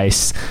Darius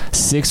Geis,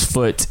 6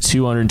 foot,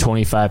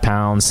 225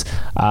 pounds.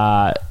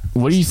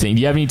 What do you think?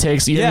 Do you have any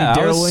takes?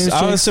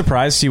 I was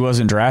surprised he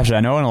wasn't drafted. I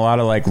know in a lot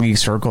of like league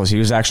circles, he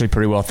was actually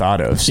pretty well thought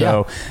of.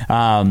 So,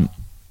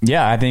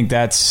 I think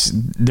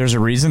there's a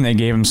reason they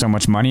gave him so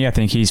much money. I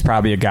think he's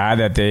probably a guy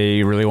that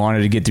they really wanted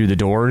to get through the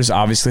doors.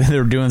 Obviously,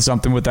 they're doing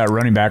something with that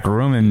running back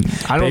room, and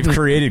they've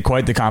created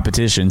quite the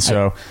competition.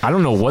 So I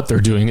don't know what they're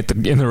doing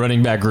in the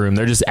running back room.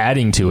 They're just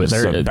adding to it.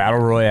 They're a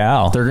battle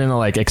royale. They're going to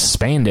like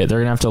expand it. They're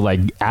going to have to like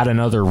add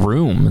another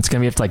room. It's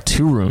going to be up to like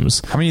 2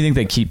 rooms. How many do you think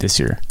they keep this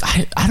year?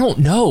 I don't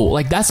know.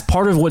 Like that's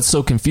part of what's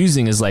so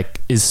confusing is like,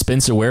 is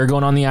Spencer Ware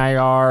going on the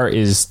IR?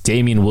 Is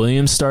Damian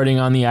Williams starting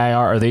on the IR?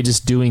 Are they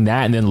just doing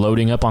that and then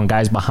loading up on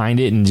guys behind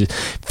it and just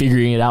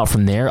figuring it out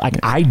from there? Like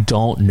I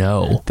don't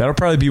know. That'll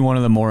probably be one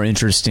of the more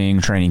interesting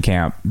training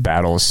camp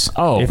battles.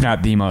 If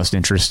not the most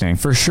interesting,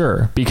 for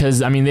sure.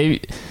 Because I mean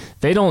they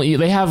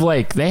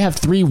have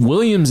 3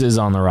 Williamses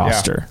on the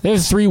roster. Yeah. They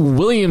have 3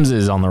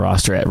 Williamses on the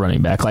roster at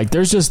running back. Like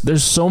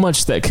there's so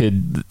much that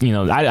could,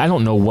 I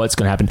don't know what's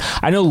going to happen.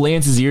 I know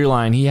Lance's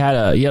Earline, he had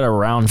a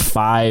round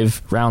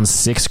 5, round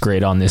 6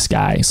 grade on this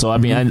guy. So I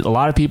mean, a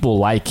lot of people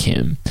like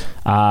him.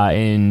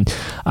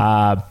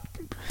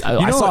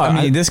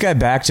 This guy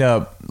backed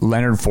up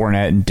Leonard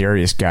Fournette and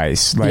Darius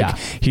Geis.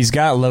 He's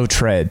got low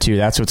tread too.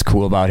 That's what's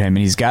cool about him, and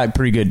he's got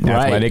pretty good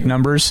athletic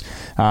numbers.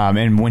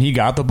 And when he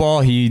got the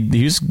ball, he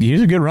was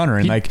a good runner.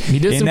 And he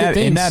did some good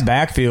things in that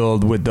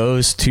backfield with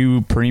those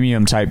 2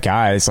 premium type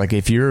guys. Like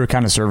if you're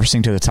kind of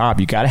surfacing to the top,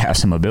 you got to have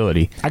some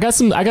ability. I got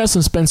some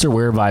Spencer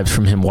Ware vibes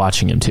from him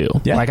watching him too.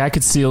 Yeah. Like I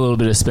could see a little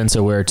bit of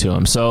Spencer Ware to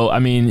him. So I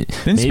mean,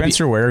 didn't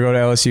Spencer Ware go to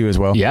LSU as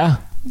well? Yeah.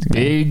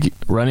 Big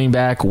running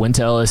back, went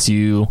to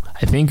LSU.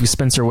 I think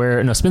Spencer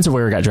Ware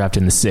got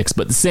drafted in the 6th,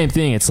 but the same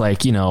thing. It's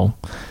like,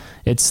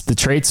 it's the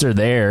traits are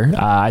there.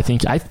 I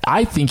think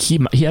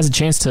he has a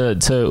chance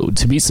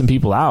to beat some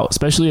people out,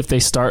 especially if they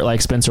start like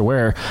Spencer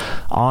Ware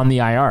on the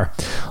IR.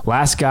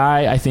 Last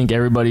guy I think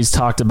everybody's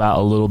talked about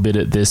a little bit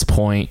at this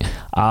point.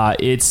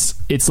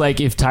 It's like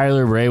if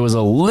Tyler Bray was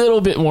a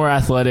little bit more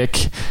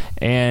athletic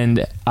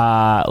and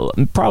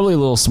probably a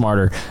little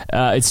smarter.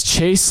 It's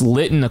Chase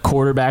Litton, a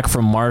quarterback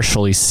from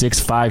Marshall. He's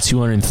 6'5",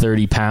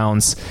 230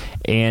 pounds.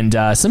 And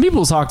some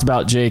people talked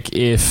about, Jake,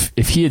 if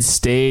he had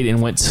stayed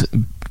and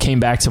came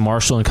back to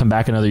Marshall and come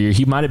back another year,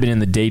 he might have been in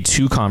the day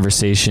 2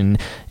 conversation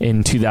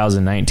in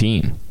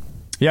 2019.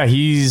 Yeah,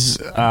 he's,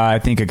 I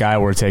think, a guy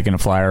we're taking a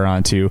flyer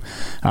on too.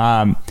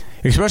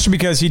 Especially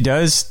because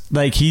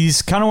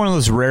he's kind of one of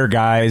those rare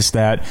guys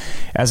that,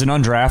 as an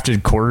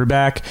undrafted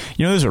quarterback,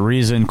 there's a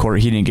reason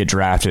he didn't get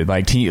drafted.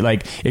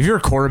 If you're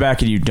a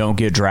quarterback and you don't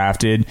get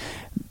drafted,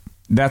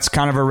 that's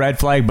kind of a red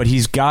flag, but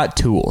he's got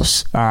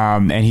tools,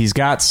 and he's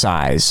got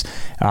size.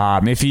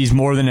 If he's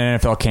more than an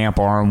NFL camp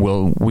arm,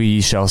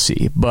 we shall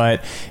see.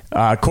 But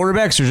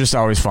quarterbacks are just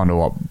always fun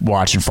to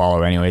watch and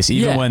follow anyways.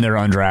 Even when they're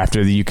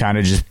undrafted, you kind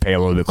of just pay a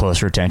little bit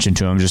closer attention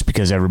to them just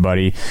because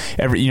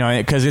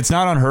because it's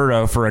not unheard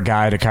of for a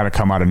guy to kind of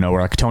come out of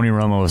nowhere. Like Tony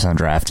Romo was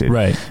undrafted.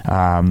 Right.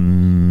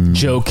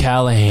 Joe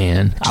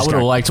Callahan. I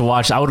would like to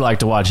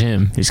watch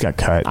him. He's got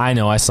cut. I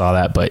know, I saw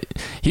that, but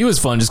he was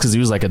fun just because he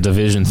was like a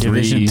Division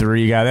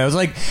 3 guy. That was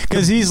like,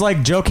 because he's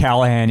like Joe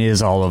Callahan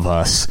is all of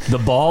us. The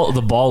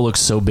ball looks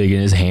so big in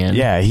his hand.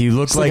 Yeah, he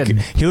looked like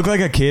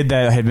a kid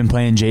that had been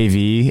playing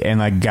JV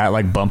and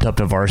got bumped up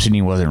to varsity and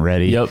he wasn't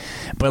ready. Yep.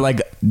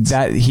 But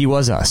that, he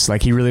was us.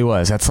 He really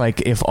was. That's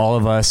like if all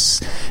of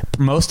us,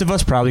 most of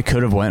us probably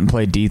could have went and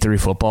played D3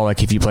 football.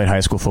 Like if you played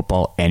high school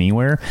football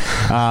anywhere,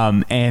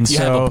 and you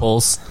have a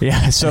pulse.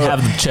 Yeah. So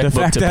have the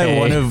checkbook to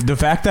pay. The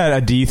fact that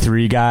a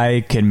D3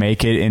 guy can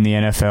make it in the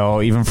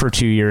NFL even for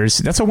 2 years,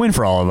 that's a win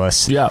for all of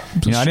us. Yeah. I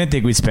didn't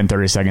think we'd spend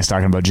 30 seconds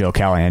talking about Joe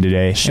Callahan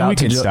today. We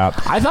can stop.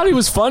 I thought he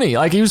was funny.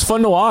 He was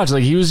fun to watch.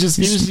 He was just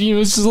a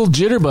little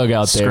jitterbug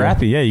out there.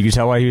 Scrappy. Yeah, you could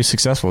tell why he was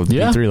successful at the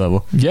D3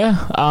 level.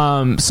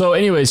 Yeah. So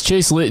anyways,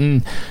 Chase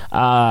Litton,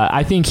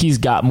 I think he's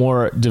got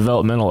more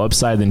developmental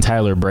upside than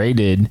Tyler Bray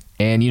did.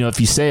 And, if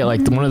you say it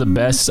one of the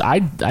best, I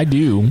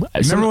do.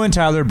 Remember when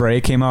Tyler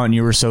Bray came out and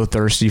you were so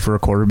thirsty for a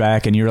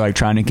quarterback and you were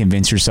trying to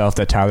convince yourself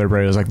that Tyler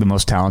Bray was the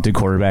most talented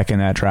quarterback in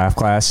that draft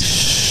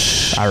class?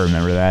 I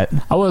remember that.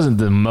 I wasn't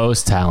the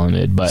most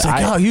talented, but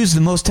he was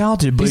the most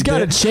talented. But he's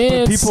got a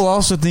chance. But people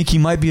also think he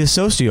might be a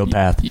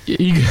sociopath.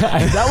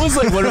 That was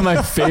one of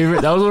my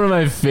favorite. That was one of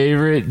my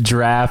favorite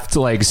draft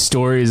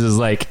stories.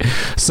 Is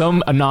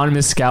some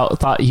anonymous scout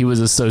thought he was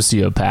a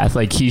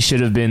sociopath. He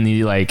should have been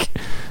the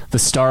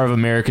star of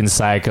American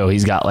Psycho.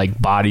 He's got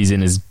bodies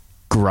in his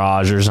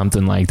garage or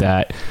something like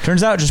that.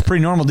 Turns out, just a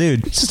pretty normal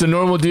dude. Just a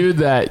normal dude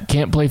that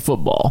can't play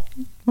football.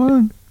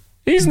 Well,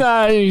 He's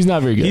not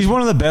very good. He's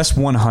one of the best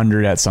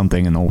 100 at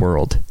something in the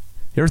world.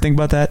 You ever think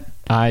about that?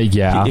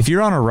 Yeah. If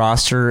you're on a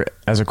roster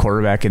as a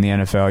quarterback in the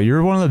NFL,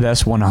 you're one of the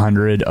best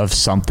 100 of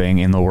something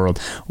in the world.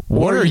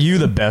 What are you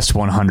the best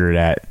 100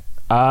 at?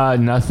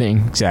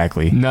 Nothing.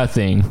 Exactly.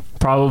 Nothing.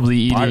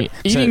 Probably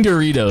eating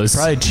Doritos.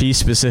 Probably Chiefs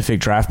specific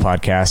draft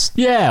podcast.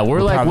 Yeah,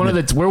 we're like one of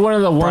the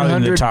 100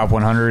 in the top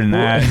 100 in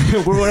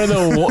that. We're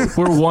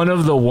one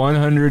of the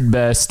 100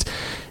 best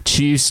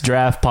Chiefs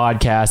draft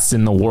podcasts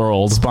in the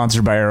world.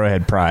 Sponsored by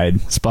Arrowhead Pride.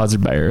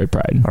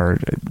 Or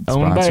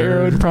owned by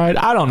Arrowhead Pride.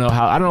 I don't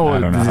know what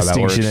the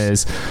distinction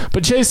is.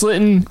 But Chase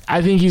Litton,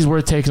 I think he's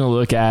worth taking a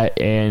look at,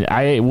 and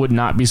I would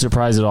not be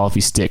surprised at all if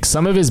he sticks.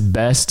 Some of his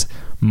best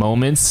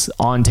moments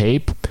on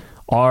tape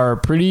are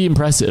pretty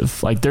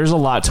impressive. Like, there's a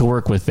lot to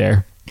work with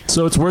there.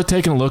 So it's worth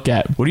taking a look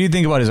at. What do you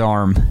think about his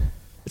arm?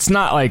 It's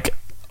not like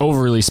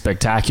overly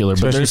spectacular,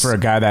 especially for a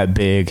guy that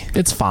big.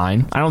 It's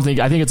fine. I think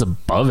it's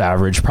above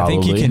average, probably.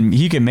 I think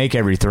he can make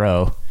every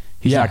throw.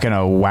 He's not going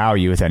to wow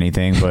you with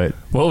anything, but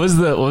what was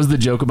the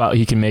joke about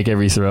he can make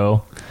every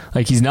throw?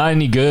 Like, he's not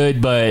any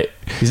good, but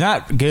he's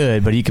not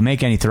good, but he can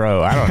make any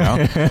throw. I don't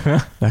know.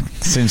 That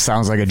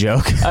sounds like a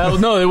joke.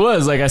 No, it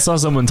was like I saw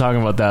someone talking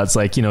about that. It's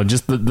like,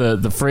 just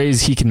the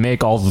phrase "he can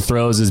make all the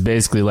throws" is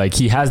basically like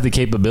he has the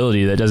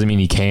capability. That doesn't mean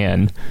he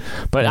can.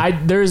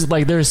 But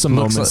there's some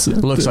moments.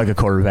 Looks like a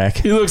quarterback.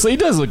 He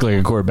does look like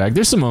a quarterback.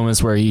 There's some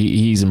moments where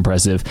he's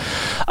impressive.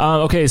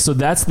 Okay, so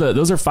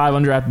those are 5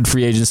 undrafted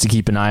free agents to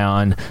keep an eye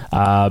on.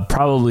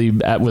 Probably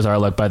with our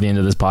luck by the end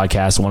of this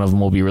podcast, one of them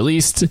will be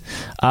released.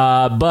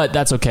 But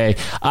that's okay.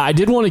 I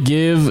did want to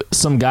give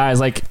some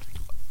guys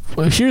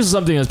here's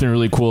something that's been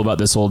really cool about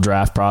this whole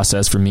draft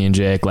process for me and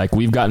Jake. Like,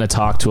 we've gotten to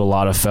talk to a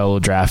lot of fellow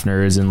draft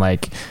nerds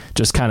and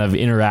just kind of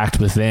interact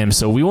with them.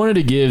 So we wanted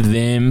to give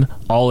them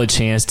all a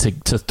chance to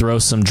throw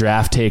some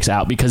draft takes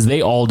out because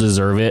they all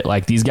deserve it.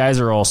 Like, these guys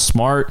are all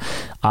smart.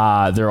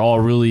 They're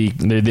all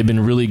they've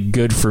been really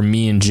good for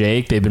me and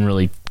Jake. They've been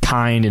really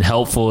kind and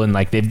helpful, and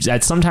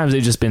sometimes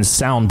they've just been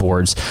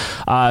soundboards.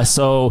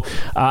 So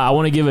I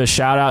want to give a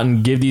shout out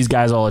and give these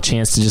guys all a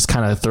chance to just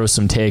kind of throw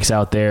some takes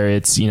out there.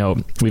 It's,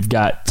 we've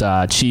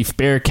got Chief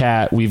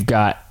Bearcat, we've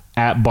got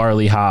at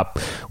Barley Hop,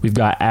 we've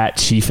got at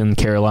Chief in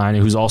Carolina,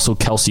 who's also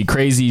Kelsey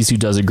Crazies, who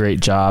does a great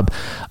job.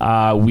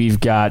 We've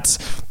got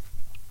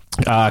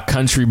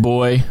Country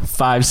Boy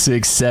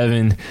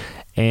 567.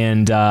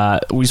 And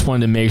we just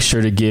wanted to make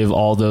sure to give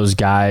all those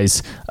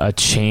guys a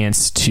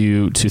chance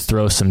to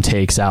throw some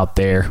takes out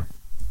there.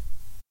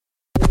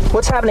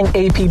 What's happening,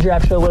 AP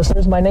Draft Show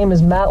listeners? My name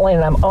is Matt Lane,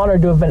 and I'm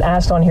honored to have been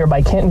asked on here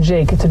by Kent and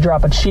Jake to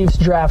drop a Chiefs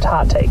draft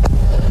hot take.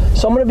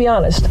 So I'm going to be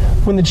honest.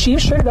 When the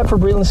Chiefs traded up for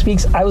Breeland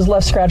Speaks, I was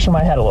left scratching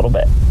my head a little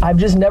bit. I've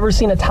just never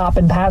seen a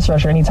top-end pass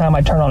rusher anytime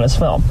I turn on his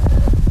film.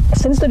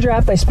 Since the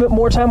draft, I spent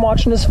more time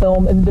watching his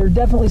film, and there are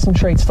definitely some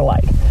traits to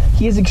like.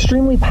 He has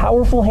extremely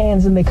powerful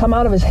hands, and they come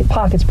out of his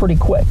pockets pretty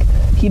quick.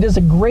 He does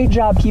a great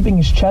job keeping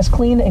his chest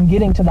clean and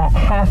getting to that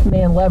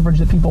half-man leverage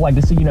that people like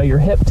to see, your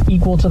hip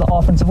equal to the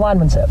offensive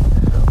lineman's hip.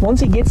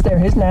 Once he gets there,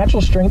 his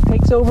natural strength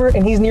takes over,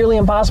 and he's nearly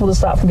impossible to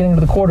stop from getting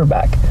to the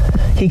quarterback.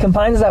 He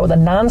combines that with a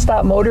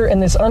non-stop motor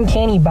and this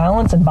uncanny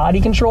balance and body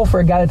control for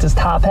a guy that's as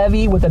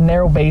top-heavy with a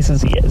narrow base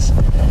as he is.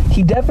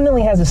 He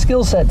definitely has a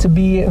skill set to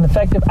be an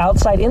effective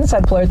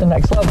outside-inside player at the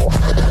next level.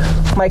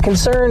 My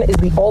concern is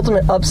the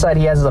ultimate upside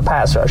he has as a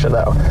pass rusher,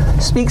 though.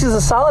 Speaks is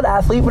a solid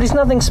athlete, but he's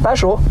nothing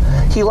special.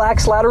 He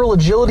lacks lateral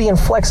agility and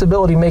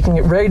flexibility, making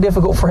it very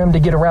difficult for him to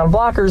get around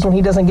blockers when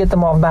he doesn't get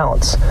them off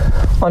balance.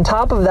 On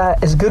top of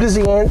that, as good as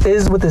he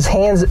is with his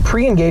hands at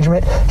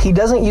pre-engagement, he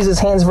doesn't use his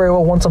hands very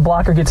well once a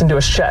blocker gets into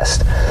his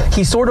chest.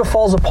 He sort of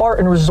falls apart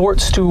and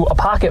resorts to a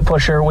pocket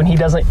pusher when he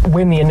doesn't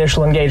win the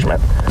initial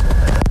engagement.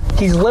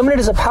 He's limited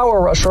as a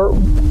power rusher,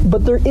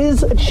 but there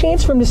is a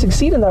chance for him to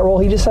succeed in that role.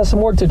 He just has some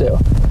work to do.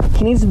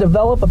 He needs to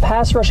develop a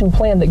pass rushing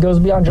plan that goes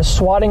beyond just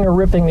swatting or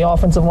ripping the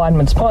offensive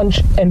lineman's punch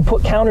and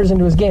put counters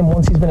into his game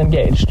once he's been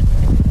engaged.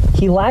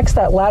 He lacks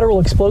that lateral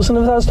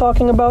explosiveness I was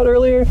talking about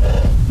earlier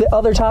that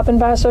other top-end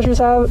pass rushers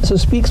have, so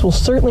Speaks will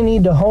certainly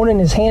need to hone in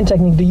his hand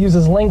technique to use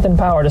his length and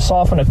power to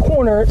soften a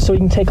corner so he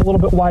can take a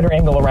little bit wider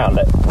angle around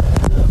it.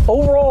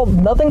 Overall,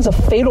 nothing's a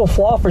fatal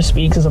flaw for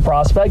Speaks as a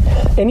prospect,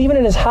 and even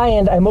in his high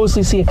end, I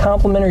mostly see a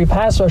complementary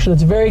pass rusher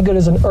that's very good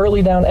as an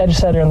early down edge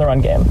setter in the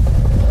run game.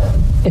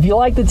 If you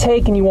like the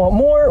take and you want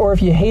more, or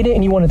if you hate it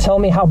and you want to tell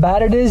me how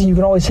bad it is, you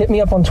can always hit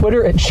me up on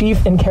Twitter at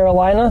Chief in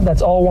Carolina.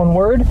 That's all one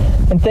word.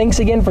 And thanks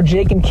again for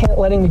Jake and Kent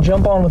letting me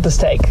jump on with this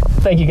take.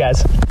 Thank you,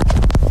 guys.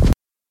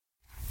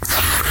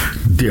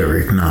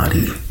 Derek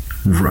Noddy,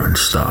 run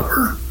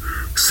stopper.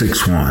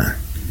 6'1",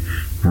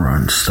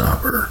 run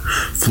stopper.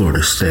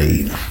 Florida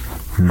State,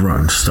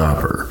 run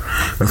stopper.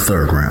 A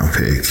third-round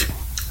pick,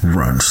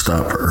 run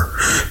stopper.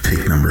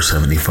 Pick number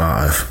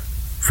 75.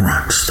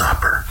 Run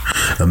stopper.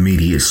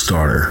 Immediate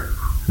starter.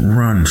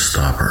 Run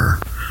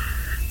stopper.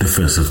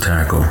 Defensive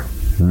tackle.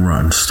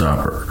 Run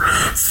stopper.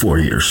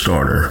 4-year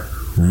starter.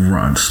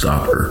 Run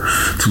stopper.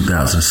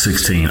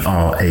 2016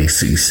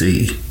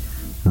 All-ACC.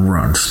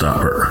 Run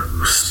stopper.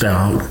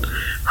 Stout,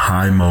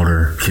 high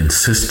motor,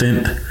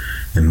 consistent,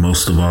 and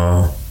most of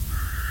all,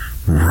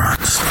 run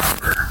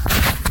stopper.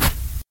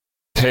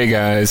 Hey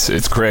guys,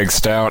 it's Craig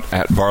Stout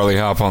at Barley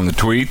Hop on the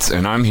tweets,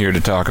 and I'm here to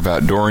talk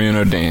about Dorian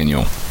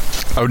O'Daniel.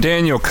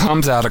 O'Daniel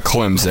comes out of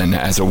Clemson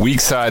as a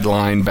weak side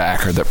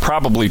linebacker that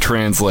probably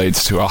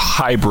translates to a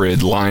hybrid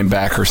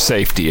linebacker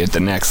safety at the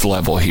next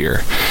level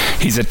here.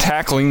 He's a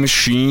tackling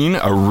machine,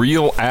 a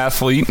real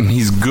athlete, and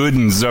he's good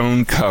in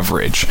zone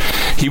coverage.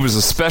 He was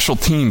a special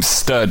teams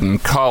stud in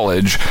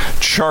college,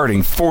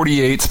 charting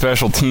 48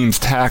 special teams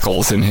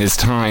tackles in his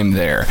time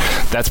there.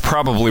 That's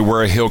probably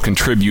where he'll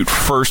contribute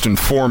first and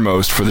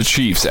foremost for the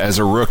Chiefs as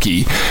a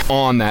rookie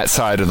on that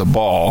side of the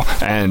ball,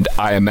 and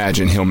I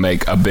imagine he'll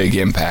make a big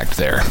impact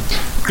there.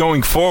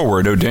 Going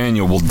forward,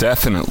 O'Daniel will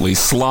definitely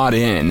slot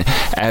in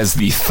as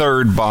the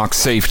third box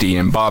safety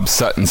in Bob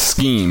Sutton's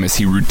scheme, as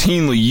he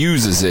routinely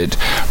uses it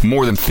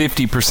more than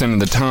 50% of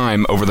the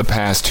time over the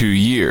past 2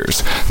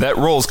 years. That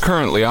role is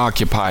currently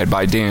occupied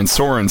by Dan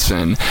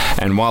Sorensen,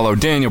 and while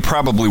O'Daniel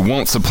probably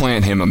won't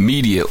supplant him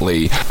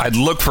immediately, I'd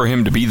look for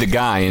him to be the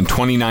guy in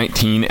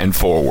 2019 and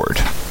forward.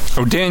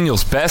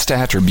 O'Daniel's best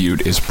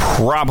attribute is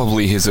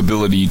probably his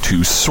ability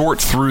to sort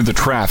through the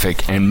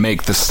traffic and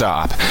make the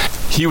stop.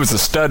 He was a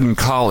stud in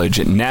college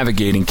at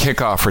navigating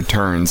kickoff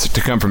returns to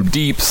come from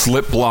deep,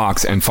 slip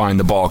blocks, and find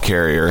the ball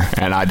carrier,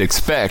 and I'd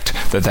expect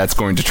that that's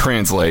going to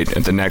translate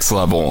at the next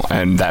level,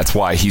 and that's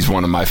why he's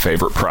one of my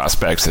favorite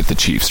prospects that the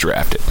Chiefs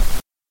drafted.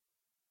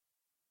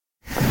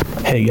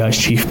 Hey guys,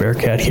 Chief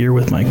Bearcat here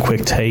with my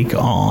quick take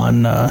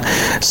on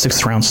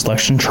 6th round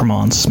selection,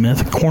 Tremont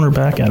Smith,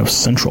 cornerback out of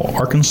Central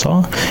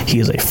Arkansas. He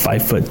is a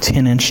 5'10",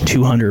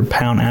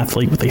 200-pound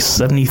athlete with a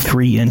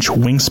 73-inch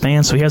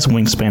wingspan, so he has a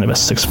wingspan of a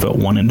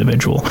 6'1"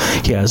 individual.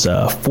 He has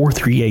a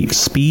 4.38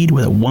 speed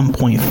with a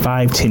 1.5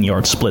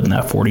 10-yard split in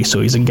that 40,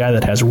 so he's a guy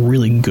that has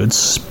really good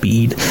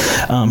speed.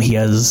 He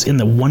has, in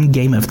the one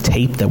game of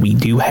tape that we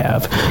do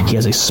have, he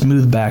has a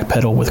smooth back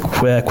pedal with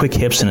quick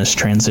hips in his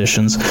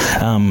transitions.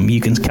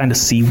 You can kind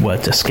of see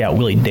what scout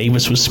Willie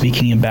Davis was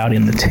speaking about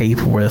in the tape,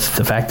 with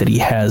the fact that he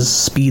has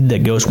speed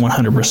that goes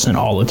 100%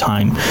 all the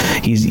time.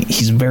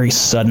 He's very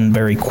sudden,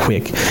 very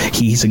quick.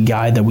 He's a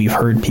guy that we've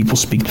heard people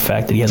speak to the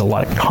fact that he has a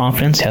lot of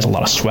confidence, has a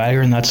lot of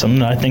swagger, and that's something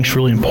that I think is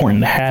really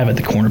important to have at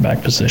the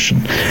cornerback position.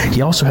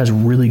 He also has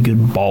really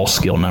good ball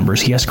skill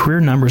numbers. He has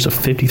career numbers of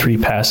 53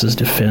 passes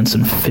defense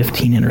and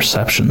 15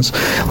 interceptions.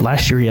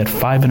 Last year he had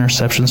 5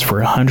 interceptions for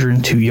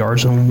 102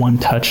 yards and 1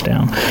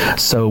 touchdown.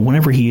 So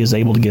whenever he is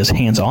able to get his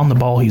hands on the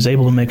ball, he's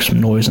able to make some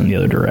noise in the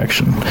other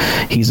direction.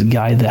 He's a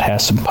guy that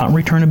has some punt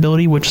return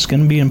ability, which is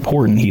going to be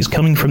important. He's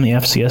coming from the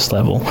FCS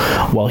level.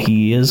 While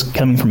he is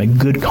coming from a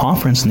good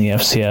conference in the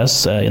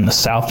FCS, in the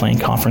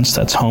Southland Conference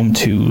that's home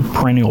to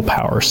perennial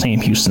power Sam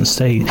Houston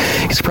State,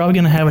 he's probably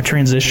going to have a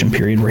transition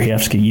period where he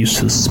has to get used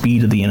to the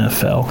speed of the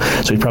NFL.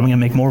 So he's probably going to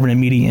make more of an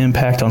immediate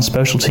impact on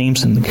special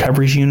teams in the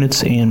coverage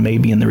units and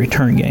maybe in the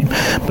return game.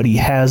 But he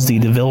has the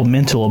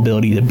developmental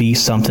ability to be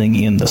something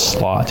in the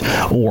slot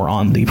or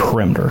on the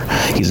perimeter.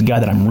 He's a guy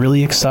that I'm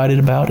really excited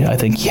about. I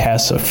think he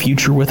has a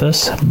future with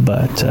us,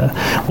 but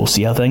we'll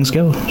see how things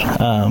go.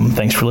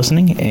 Thanks for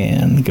listening,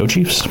 and go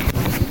Chiefs.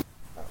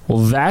 Well,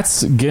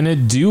 that's going to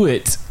do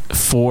it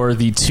for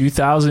the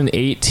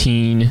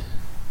 2018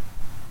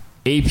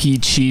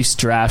 AP Chiefs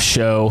Draft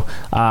Show.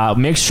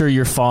 Make sure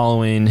you're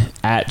following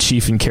at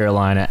Chief in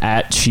Carolina,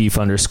 at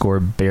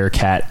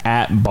Chief_Bearcat,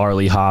 at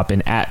Barley Hop,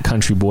 and at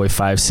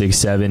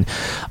Countryboy567.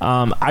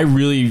 I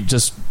really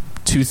just,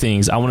 2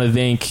 things. I want to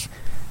thank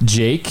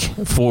Jake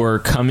for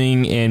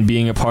coming and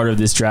being a part of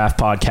this draft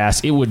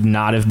podcast. It would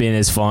not have been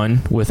as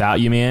fun without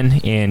you,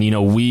 man. And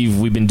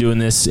we've been doing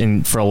this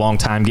for a long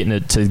time, getting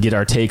to get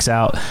our takes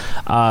out.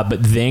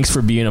 But thanks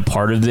for being a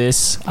part of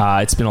this.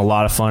 It's been a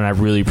lot of fun. I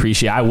really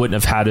appreciate it. I wouldn't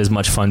have had as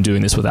much fun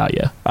doing this without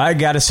you. I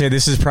gotta say,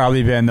 this has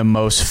probably been the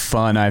most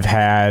fun I've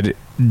had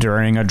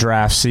during a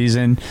draft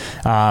season,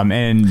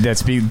 and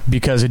that's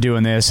because of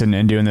doing this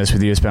and doing this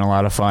with you. It's been a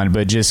lot of fun,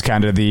 but just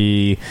kind of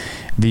the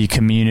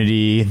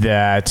community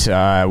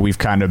that we've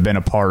kind of been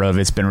a part of,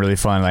 it's been really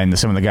fun. And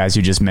some of the guys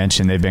you just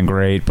mentioned, they've been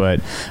great, but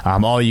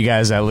all you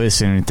guys that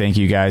listen, thank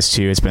you guys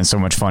too. It's been so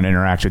much fun to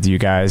interact with you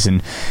guys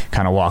and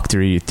kind of walk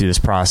through this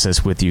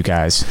process with you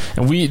guys.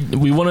 And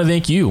we want to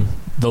thank you,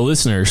 the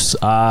listeners,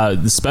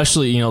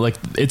 especially,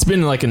 it's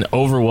been like an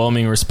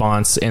overwhelming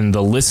response, and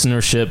the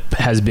listenership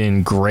has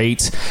been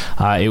great.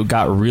 It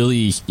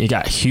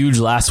got huge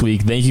last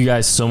week. Thank you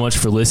guys so much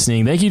for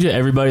listening. Thank you to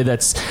everybody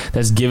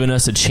that's given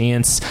us a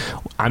chance.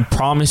 I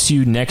promise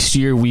you, next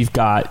year we've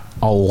got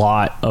a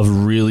lot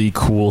of really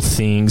cool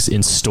things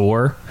in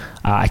store.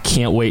 I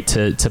can't wait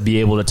to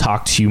be able to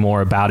talk to you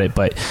more about it,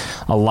 but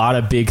a lot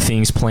of big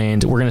things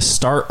planned. We're going to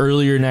start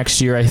earlier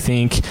next year, I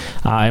think,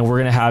 and we're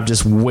going to have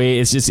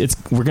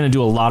we're going to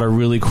do a lot of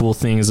really cool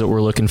things that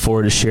we're looking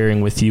forward to sharing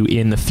with you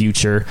in the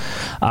future.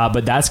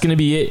 But that's going to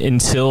be it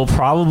until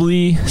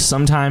probably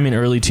sometime in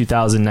early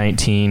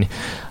 2019.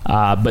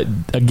 But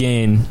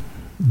again,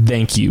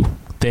 thank you.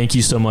 Thank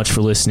you so much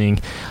for listening.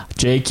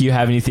 Jake, you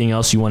have anything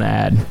else you want to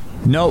add?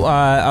 No,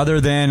 other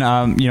than,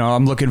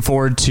 I'm looking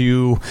forward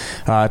to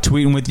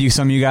tweeting with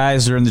some of you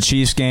guys during the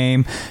Chiefs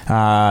game.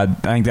 I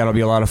think that'll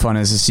be a lot of fun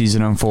as the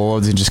season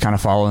unfolds and just kind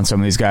of following some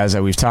of these guys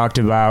that we've talked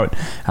about.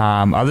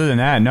 Other than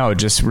that, no,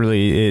 just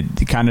really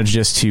it kind of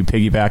just to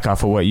piggyback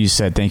off of what you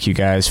said. Thank you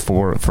guys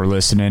for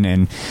listening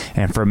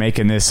and for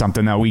making this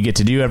something that we get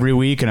to do every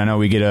week. And I know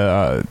we get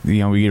we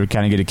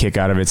kind of get a kick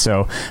out of it.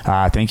 So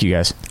thank you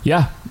guys.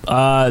 Yeah.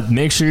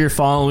 Make sure you're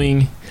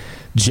following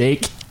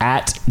Jake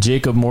at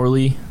Jacob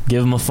Morley.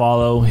 Give him a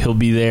follow. He'll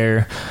be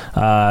there,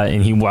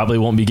 and he probably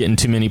won't be getting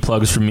too many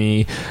plugs from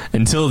me.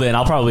 Until then,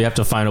 I'll probably have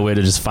to find a way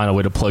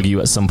to plug you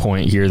at some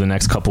point here the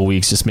next couple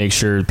weeks. Just make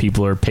sure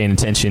people are paying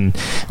attention.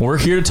 We're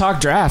here to talk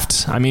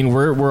draft. I mean,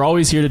 we're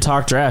always here to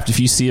talk draft. If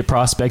you see a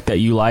prospect that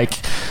you like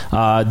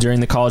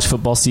during the college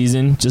football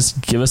season, just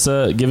give us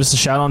a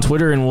shout on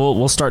Twitter, and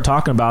we'll start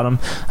talking about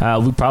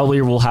them. We probably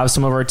will have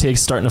some of our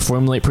takes starting to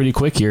formulate pretty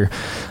quick here.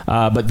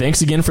 But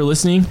thanks again for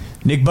listening.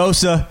 Nick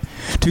Bosa,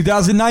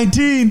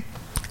 2019.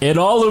 Ed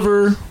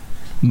Oliver,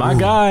 my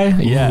guy.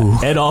 Yeah,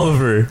 Ed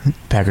Oliver.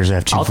 Packers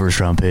have 2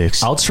 first-round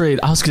picks. I'll trade.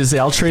 I was going to say,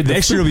 I'll trade.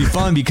 Next year will be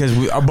fun because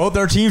both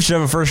our teams should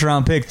have a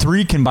first-round pick,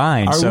 3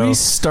 combined. Are we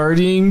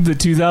starting the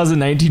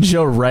 2019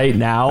 show right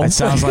now? It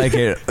sounds like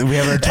it. We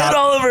have our Ed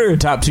Oliver.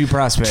 top 2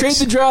 prospects. Trade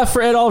the draft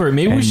for Ed Oliver.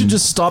 Maybe we should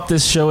just stop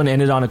this show and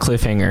end it on a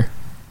cliffhanger.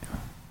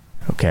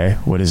 Okay,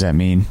 what does that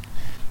mean?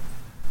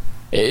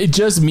 It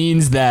just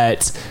means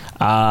that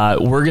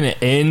we're going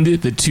to end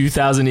the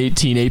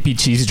 2018 AP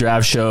Chiefs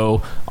draft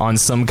show on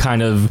some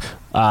kind of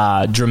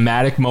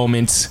dramatic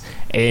moment,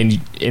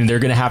 and they're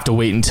going to have to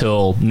wait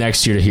until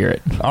next year to hear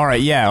it. All right,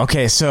 yeah,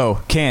 okay.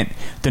 So, Kent,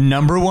 the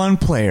number 1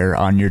 player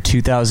on your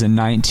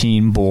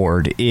 2019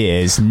 board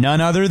is none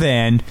other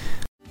than...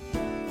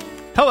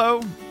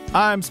 Hello,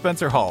 I'm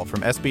Spencer Hall from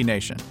SB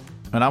Nation,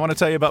 and I want to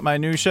tell you about my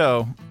new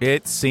show,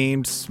 It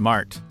Seemed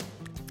Smart.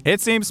 It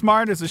Seems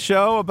Smart is a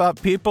show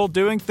about people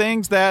doing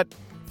things that,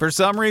 for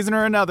some reason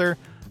or another,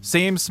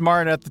 seem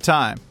smart at the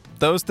time.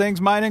 Those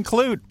things might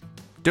include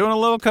doing a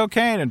little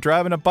cocaine and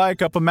driving a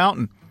bike up a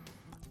mountain.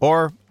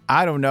 Or,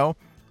 I don't know,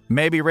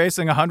 maybe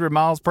racing 100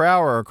 miles per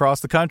hour across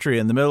the country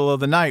in the middle of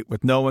the night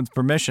with no one's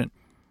permission.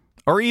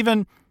 Or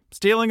even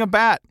stealing a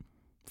bat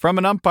from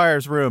an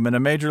umpire's room in a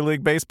Major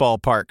League Baseball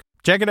park.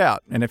 Check it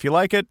out, and if you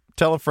like it,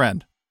 tell a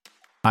friend.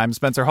 I'm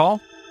Spencer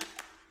Hall.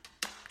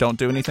 Don't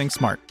do anything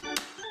smart.